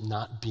concerned about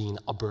not being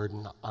a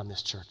burden on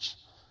this church.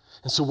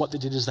 And so what they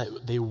did is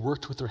that they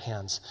worked with their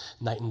hands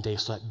night and day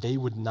so that they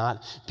would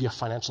not be a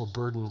financial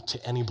burden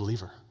to any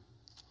believer.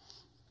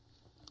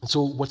 And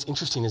so what's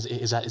interesting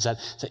is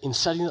that in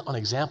setting an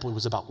example, it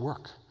was about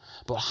work,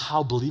 about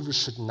how believers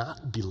should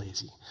not be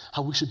lazy,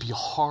 how we should be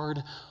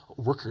hard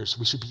workers.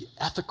 We should be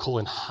ethical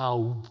in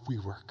how we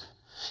work.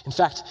 In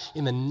fact,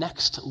 in the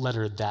next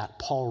letter that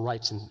Paul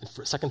writes in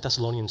 2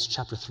 Thessalonians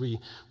chapter 3,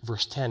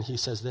 verse 10, he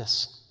says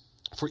this,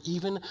 "For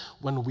even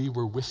when we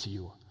were with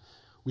you,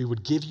 we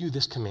would give you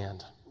this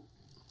command: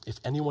 if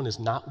anyone is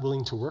not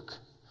willing to work,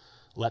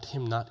 let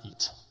him not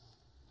eat."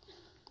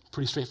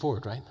 Pretty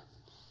straightforward, right?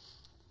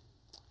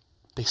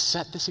 They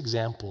set this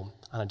example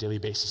on a daily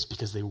basis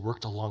because they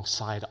worked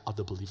alongside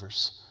other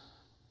believers,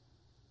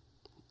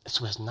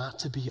 so as not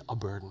to be a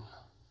burden.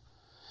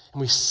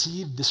 And we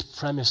see this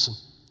premise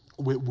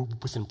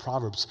within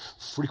Proverbs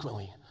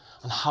frequently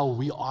on how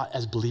we ought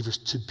as believers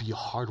to be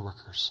hard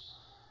workers.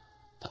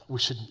 That we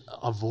should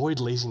avoid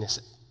laziness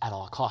at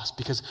all costs,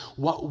 because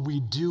what we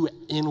do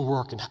in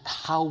work and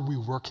how we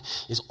work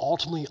is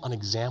ultimately an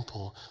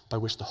example by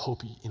which the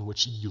hope in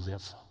which you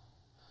live.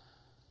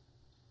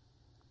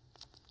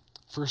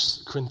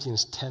 1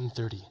 Corinthians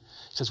 10:30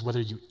 says,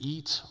 "Whether you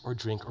eat or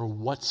drink or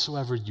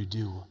whatsoever you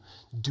do,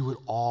 do it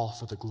all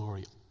for the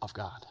glory of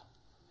God."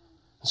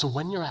 And so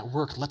when you're at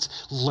work,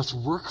 let's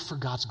work for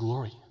God's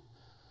glory,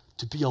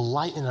 to be a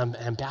light and an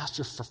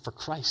ambassador for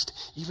Christ,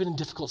 even in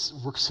difficult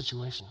work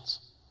situations.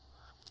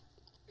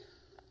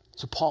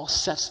 So Paul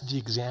sets the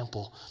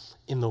example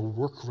in the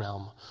work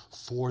realm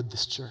for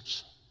this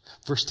church.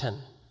 Verse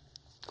 10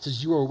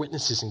 says, "You are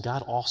witnesses, and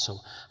God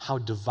also, how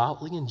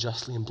devoutly and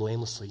justly and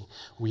blamelessly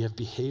we have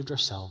behaved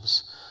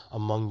ourselves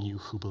among you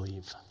who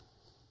believe.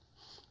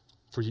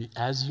 For you,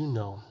 as you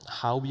know,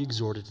 how we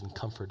exhorted and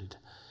comforted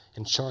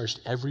and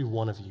charged every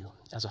one of you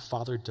as a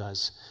father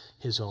does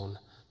his own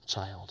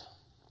child."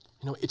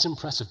 You know, it's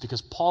impressive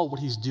because Paul,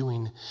 what he's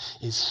doing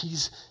is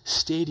he's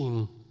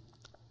stating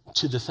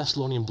to the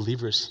Thessalonian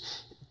believers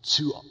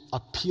to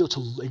appeal,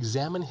 to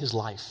examine his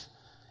life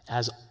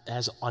as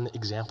an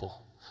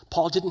example.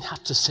 Paul didn't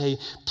have to say,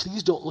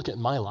 "Please don't look at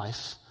my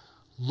life,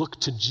 look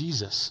to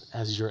Jesus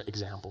as your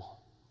example."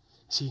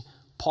 See,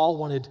 Paul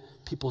wanted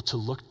people to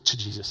look to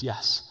Jesus,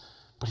 yes,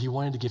 but he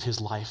wanted to give his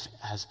life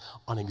as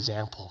an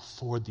example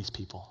for these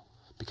people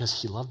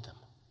because he loved them.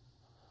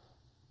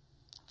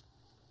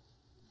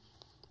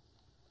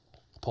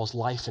 Paul's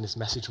life and his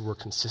message were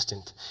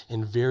consistent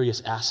in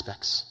various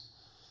aspects.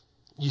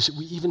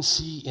 We even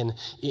see in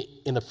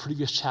the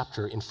previous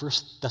chapter, in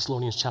 1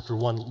 Thessalonians chapter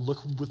 1,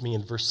 look with me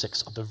in verse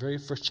 6 of the very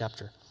first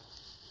chapter.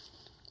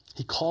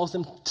 He calls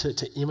them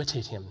to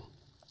imitate him.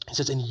 He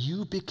says, "And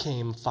you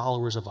became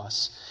followers of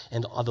us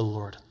and of the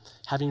Lord,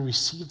 having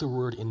received the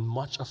word in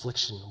much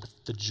affliction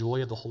with the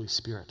joy of the Holy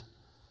Spirit."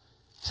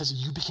 He says,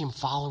 you became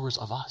followers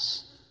of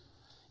us,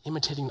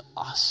 imitating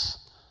us,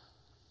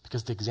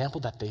 because the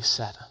example that they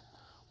set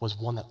was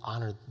one that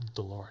honored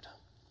the Lord.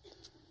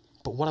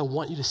 But what I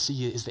want you to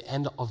see is the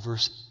end of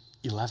verse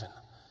 11,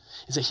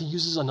 is that he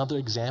uses another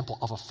example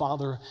of a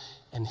father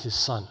and his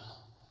son.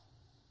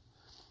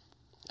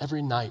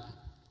 Every night,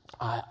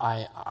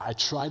 I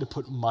try to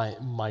put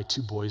my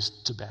two boys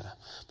to bed.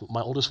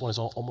 My oldest one is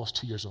almost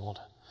 2 years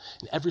old.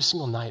 And every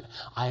single night,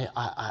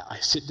 I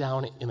sit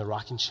down in the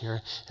rocking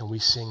chair and we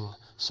sing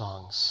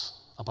songs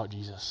about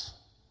Jesus.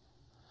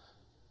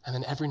 And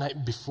then every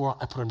night before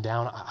I put him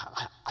down,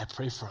 I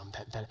pray for him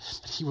that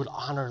he would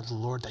honor the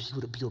Lord, that he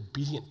would be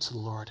obedient to the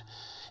Lord,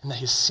 and that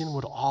his sin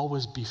would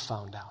always be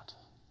found out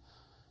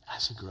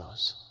as he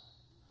grows.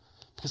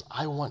 Because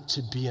I want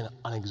to be an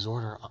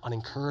exhorter, an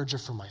encourager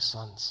for my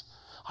sons,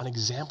 an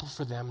example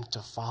for them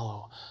to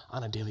follow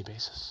on a daily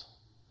basis.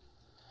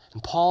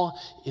 And Paul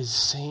is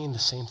saying the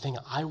same thing.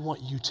 I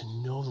want you to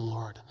know the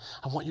Lord.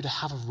 I want you to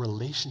have a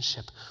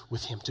relationship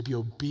with him, to be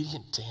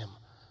obedient to him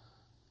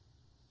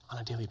on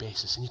a daily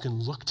basis. And you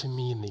can look to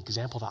me in the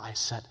example that I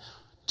set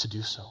to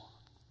do so.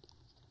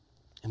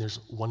 And there's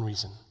one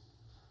reason.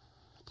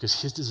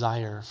 Because his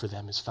desire for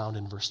them is found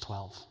in verse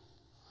 12.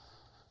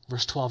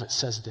 Verse 12, it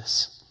says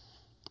this,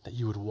 that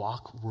you would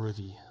walk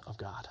worthy of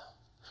God,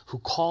 who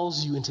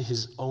calls you into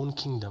his own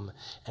kingdom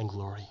and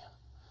glory.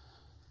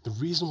 The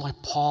reason why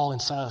Paul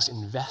and Silas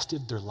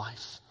invested their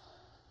life,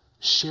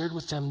 shared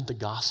with them the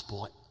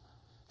gospel,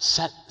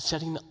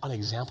 setting an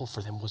example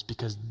for them, was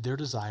because their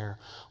desire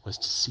was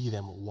to see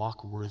them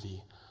walk worthy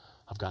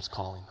of God's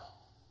calling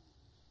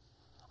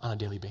on a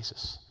daily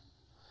basis.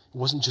 It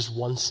wasn't just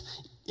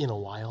once in a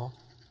while.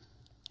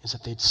 It's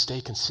that they'd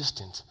stay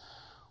consistent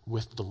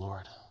with the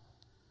Lord,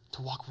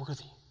 to walk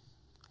worthy.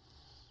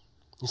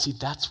 You see,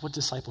 that's what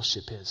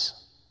discipleship is.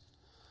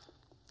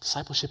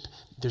 Discipleship,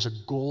 there's a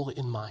goal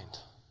in mind.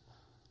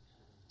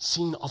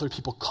 Seeing other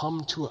people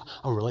come to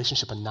a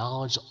relationship, a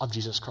knowledge of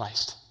Jesus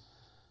Christ.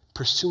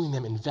 Pursuing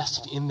them,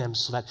 investing in them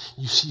so that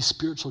you see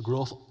spiritual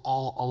growth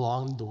all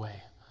along the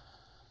way.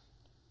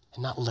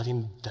 And not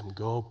letting them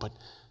go, but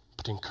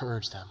to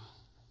encourage them.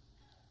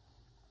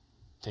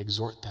 To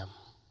exhort them.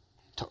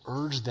 To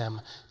urge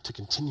them to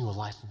continue a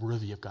life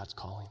worthy of God's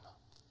calling.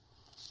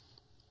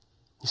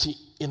 You see,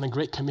 in the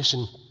Great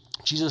Commission,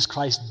 Jesus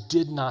Christ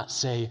did not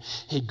say,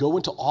 hey, go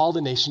into all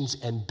the nations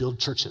and build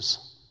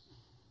churches.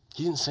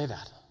 He didn't say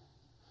that.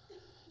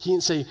 He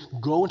didn't say,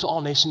 go into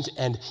all nations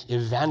and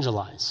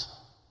evangelize.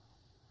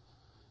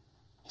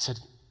 He said,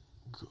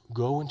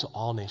 go into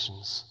all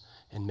nations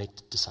and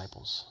make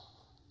disciples.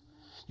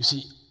 You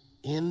see,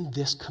 in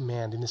this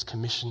command, in this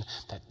commission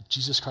that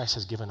Jesus Christ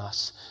has given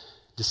us,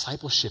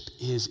 discipleship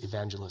is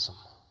evangelism.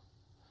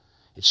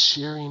 It's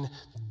sharing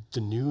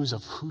the news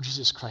of who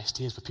Jesus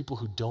Christ is with people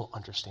who don't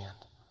understand.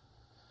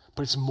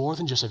 But it's more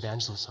than just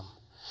evangelism.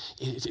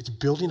 It's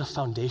building a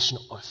foundation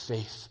of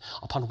faith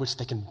upon which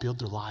they can build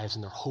their lives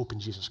and their hope in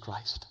Jesus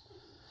Christ.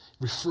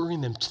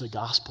 Referring them to the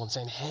gospel and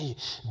saying, hey,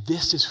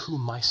 this is who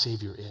my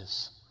Savior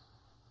is.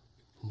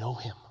 Know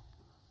him.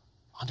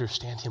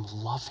 Understand him.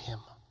 Love him.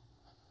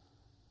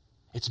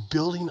 It's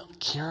building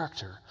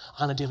character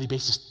on a daily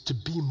basis to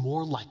be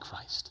more like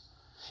Christ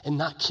and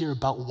not care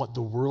about what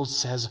the world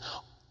says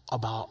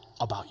about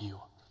you.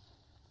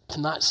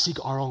 To not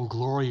seek our own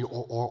glory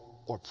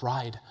or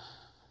pride,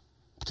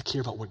 but to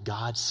care about what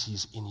God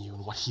sees in you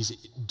and what he's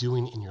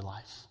doing in your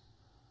life.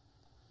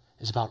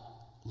 It's about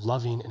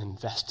loving and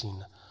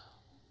investing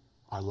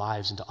our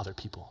lives into other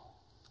people.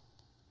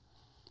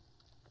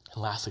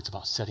 And lastly, it's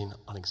about setting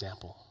an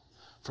example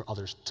for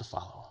others to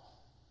follow.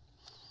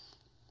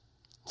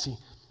 See,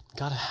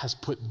 God has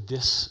put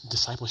this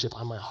discipleship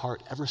on my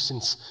heart ever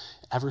since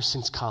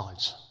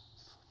college.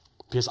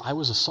 Because I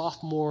was a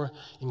sophomore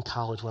in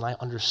college when I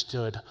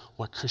understood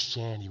what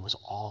Christianity was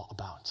all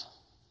about.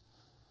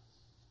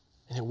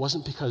 And it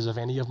wasn't because of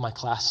any of my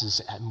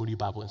classes at Moody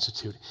Bible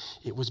Institute.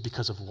 It was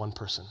because of one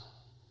person.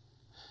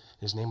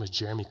 His name was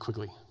Jeremy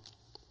Quigley.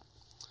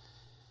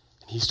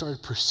 And he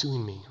started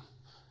pursuing me.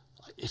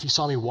 If he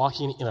saw me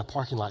walking in a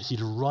parking lot,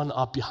 he'd run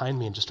up behind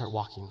me and just start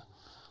walking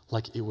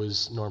like it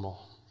was normal.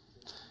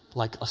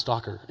 Like a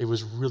stalker. It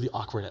was really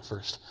awkward at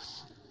first.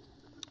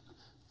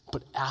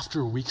 But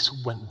after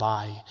weeks went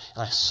by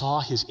and I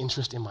saw his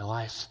interest in my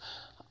life,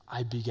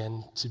 I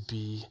began to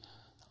be,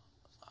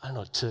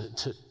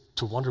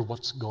 to wonder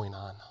what's going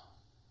on.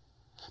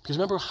 Because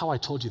remember how I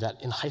told you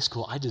that in high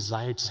school, I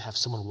desired to have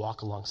someone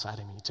walk alongside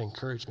of me, to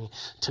encourage me,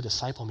 to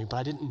disciple me, but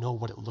I didn't know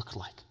what it looked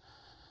like.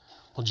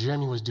 Well,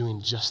 Jeremy was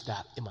doing just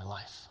that in my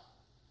life.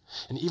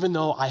 And even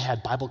though I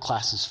had Bible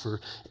classes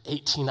for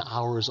 18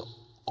 hours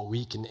a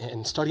week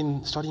and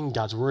studying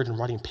God's word and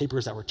writing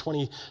papers that were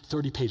 20,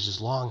 30 pages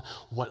long,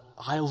 what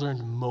I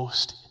learned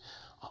most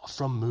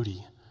from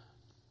Moody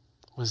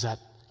was that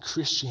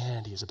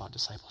Christianity is about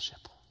discipleship.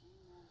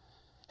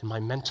 And my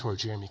mentor,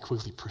 Jeremy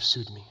Quigley,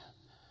 pursued me,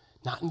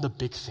 not in the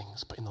big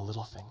things, but in the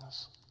little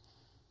things.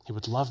 He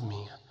would love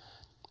me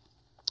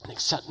and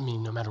accept me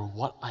no matter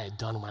what I had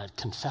done when I'd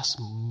confess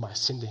my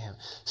sin to him.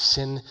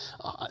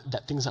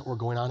 That things that were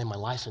going on in my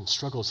life and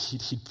struggles,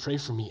 he'd pray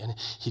for me and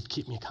he'd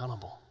keep me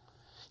accountable.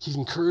 He'd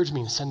encourage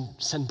me and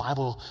send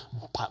Bible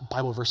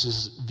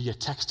verses via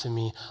text to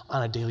me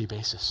on a daily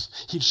basis.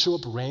 He'd show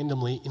up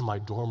randomly in my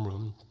dorm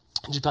room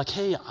and just be like,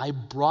 hey, I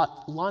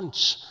brought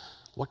lunch.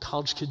 What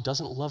college kid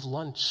doesn't love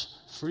lunch?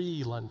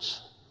 Free lunch.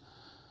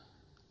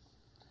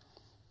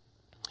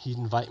 He'd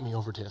invite me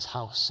over to his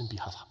house and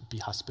be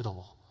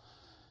hospitable,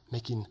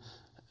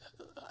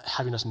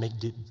 having us make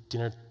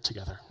dinner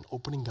together, and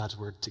opening God's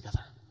word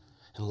together,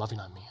 and loving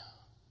on me,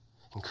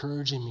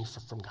 encouraging me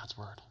from God's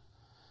word.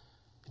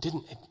 It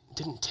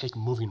didn't take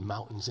moving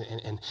mountains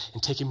and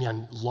taking me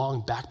on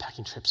long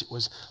backpacking trips. It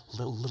was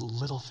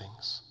little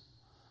things.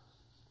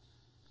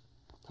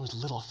 It was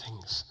little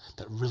things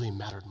that really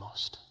mattered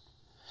most.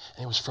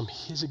 And it was from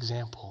his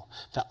example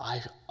that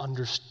I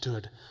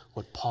understood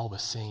what Paul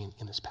was saying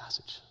in this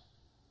passage.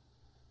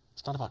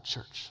 It's not about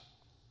church.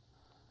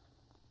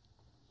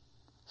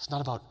 It's not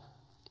about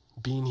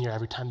being here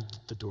every time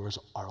the doors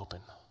are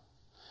open.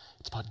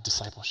 It's about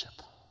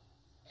discipleship.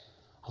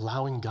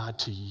 Allowing God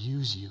to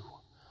use you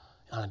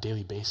on a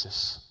daily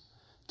basis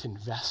to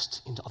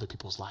invest into other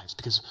people's lives.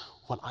 Because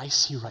what I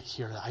see right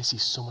here, I see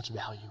so much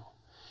value.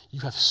 You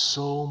have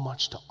so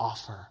much to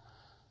offer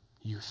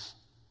youth,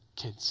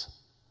 kids,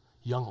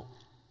 young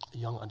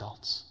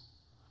adults.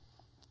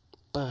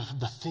 But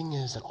the thing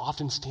is that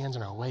often stands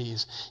in our way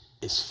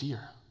is fear.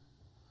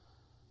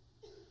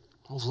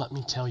 Well, let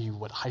me tell you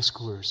what high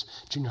schoolers,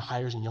 junior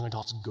hires, and young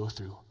adults go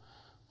through.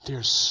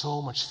 There's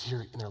so much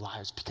fear in their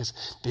lives because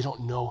they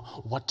don't know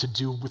what to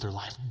do with their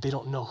life. They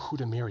don't know who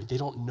to marry. They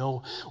don't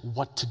know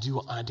what to do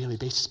on a daily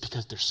basis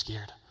because they're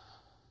scared.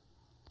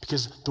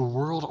 Because the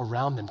world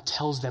around them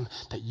tells them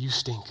that you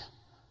stink.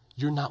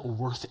 You're not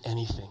worth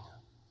anything.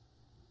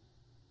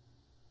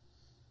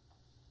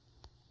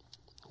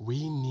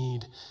 We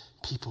need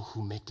people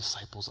who make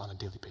disciples on a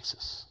daily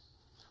basis,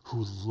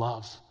 who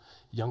love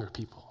younger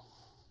people.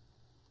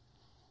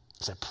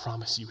 Because I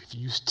promise you, if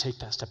you take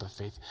that step of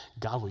faith,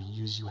 God will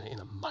use you in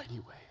a mighty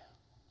way.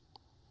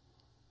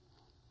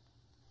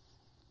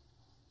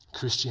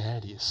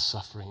 Christianity is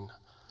suffering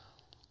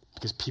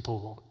because people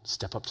won't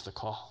step up to the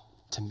call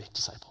to make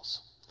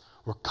disciples.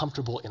 We're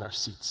comfortable in our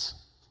seats.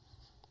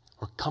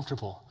 We're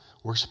comfortable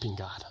worshiping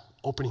God,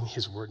 opening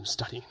his word and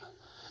studying.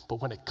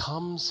 But when it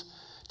comes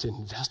to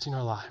investing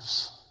our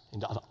lives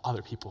into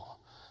other people,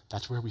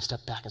 that's where we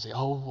step back and say,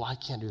 oh, I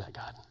can't do that,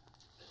 God.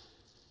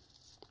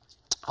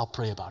 I'll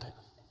pray about it.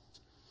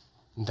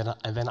 And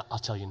then I'll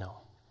tell you no.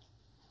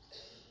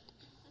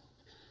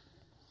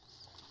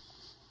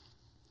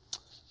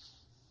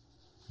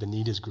 The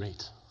need is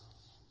great.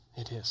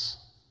 It is.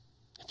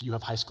 If you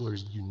have high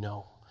schoolers, you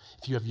know.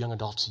 If you have young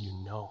adults, you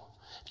know.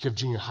 If you have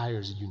junior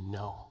hires, you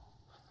know.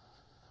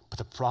 But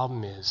the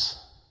problem is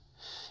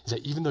that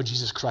even though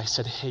Jesus Christ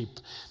said, hey,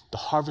 the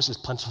harvest is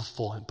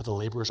plentiful, but the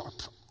laborers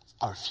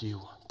are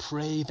few.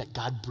 Pray that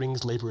God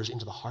brings laborers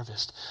into the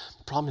harvest.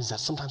 The problem is that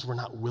sometimes we're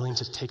not willing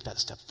to take that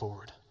step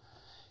forward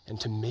and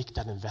to make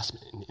that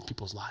investment in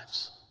people's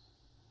lives.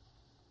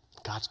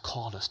 God's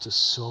called us to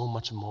so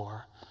much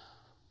more,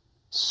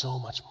 so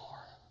much more.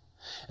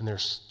 And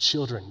there's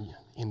children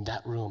in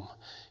that room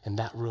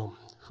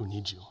who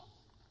need you.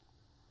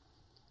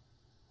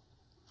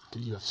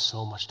 You have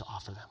so much to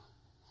offer them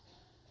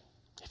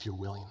if you're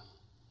willing.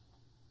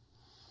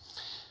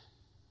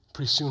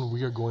 Pretty soon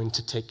we are going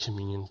to take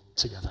communion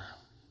together.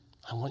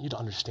 I want you to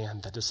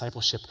understand that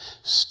discipleship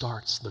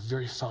starts, the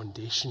very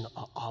foundation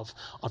of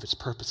its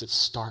purpose, it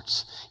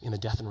starts in the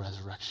death and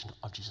resurrection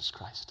of Jesus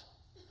Christ.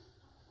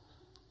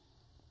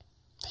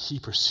 He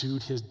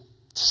pursued his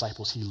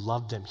disciples. He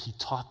loved them. He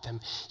taught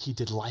them. He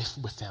did life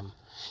with them.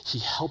 He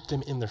helped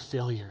them in their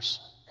failures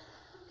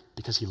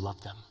because he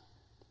loved them.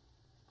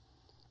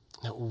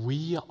 Now,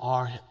 we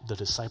are the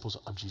disciples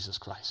of Jesus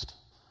Christ.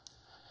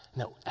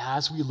 Now,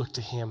 as we look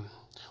to him,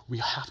 we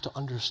have to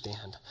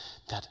understand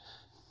that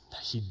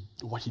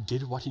what he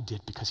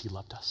did because he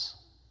loved us.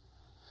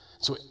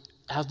 So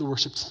as the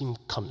worship team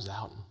comes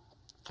out,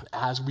 and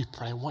as we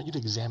pray, I want you to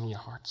examine your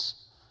hearts.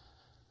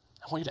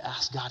 I want you to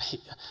ask God, hey,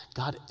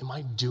 God, am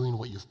I doing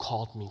what you've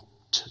called me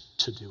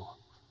to do?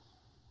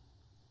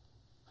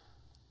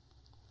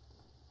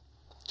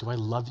 Do I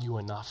love you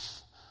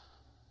enough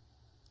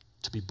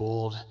to be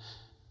bold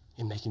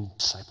in making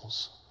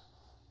disciples?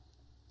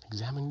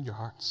 Examine your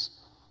hearts.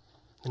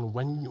 And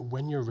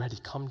when you're ready,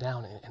 come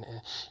down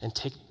and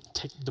take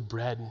the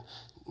bread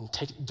and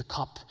take the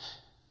cup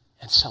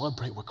and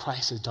celebrate what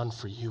Christ has done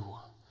for you,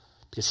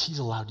 because he's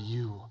allowed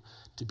you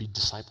to be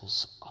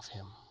disciples of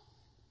him.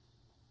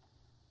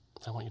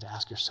 I want you to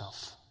ask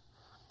yourself,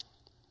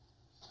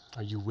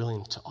 are you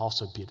willing to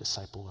also be a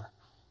discipler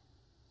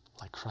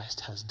like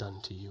Christ has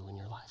done to you in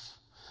your life?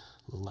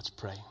 Let's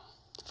pray.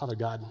 Father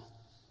God,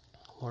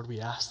 Lord,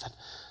 we ask that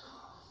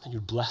you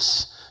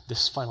bless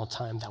this final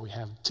time that we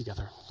have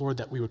together. Lord,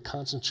 that we would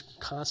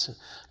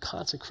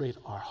consecrate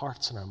our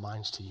hearts and our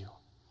minds to you.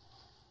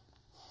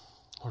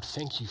 Lord,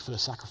 thank you for the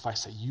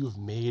sacrifice that you have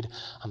made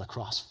on the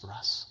cross for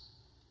us.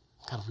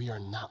 God, we are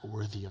not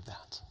worthy of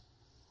that.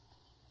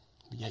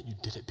 But yet you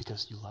did it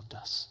because you loved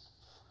us.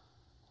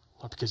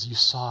 Lord, because you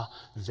saw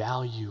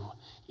value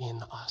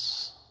in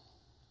us.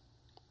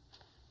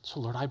 So,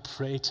 Lord, I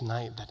pray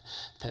tonight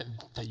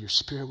that your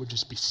Spirit would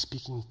just be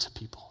speaking to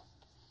people.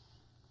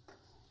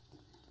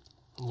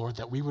 Lord,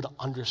 that we would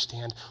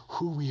understand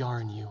who we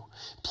are in you.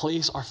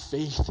 Place our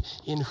faith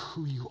in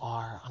who you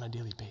are on a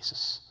daily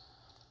basis.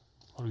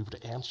 Lord, we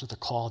would answer the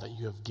call that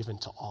you have given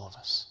to all of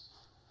us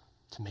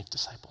to make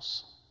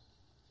disciples.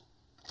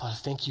 Father,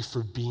 thank you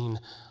for being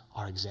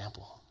our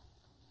example.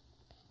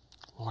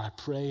 Lord, I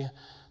pray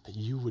that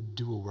you would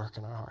do a work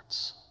in our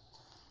hearts.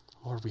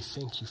 Lord, we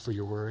thank you for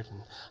your word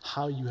and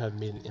how you have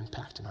made an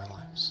impact in our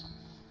lives.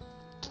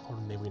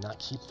 Lord, may we not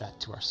keep that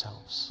to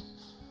ourselves,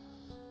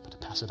 but to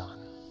pass it on.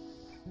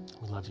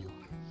 We love you.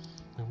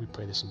 And we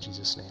pray this in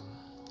Jesus' name.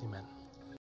 Amen.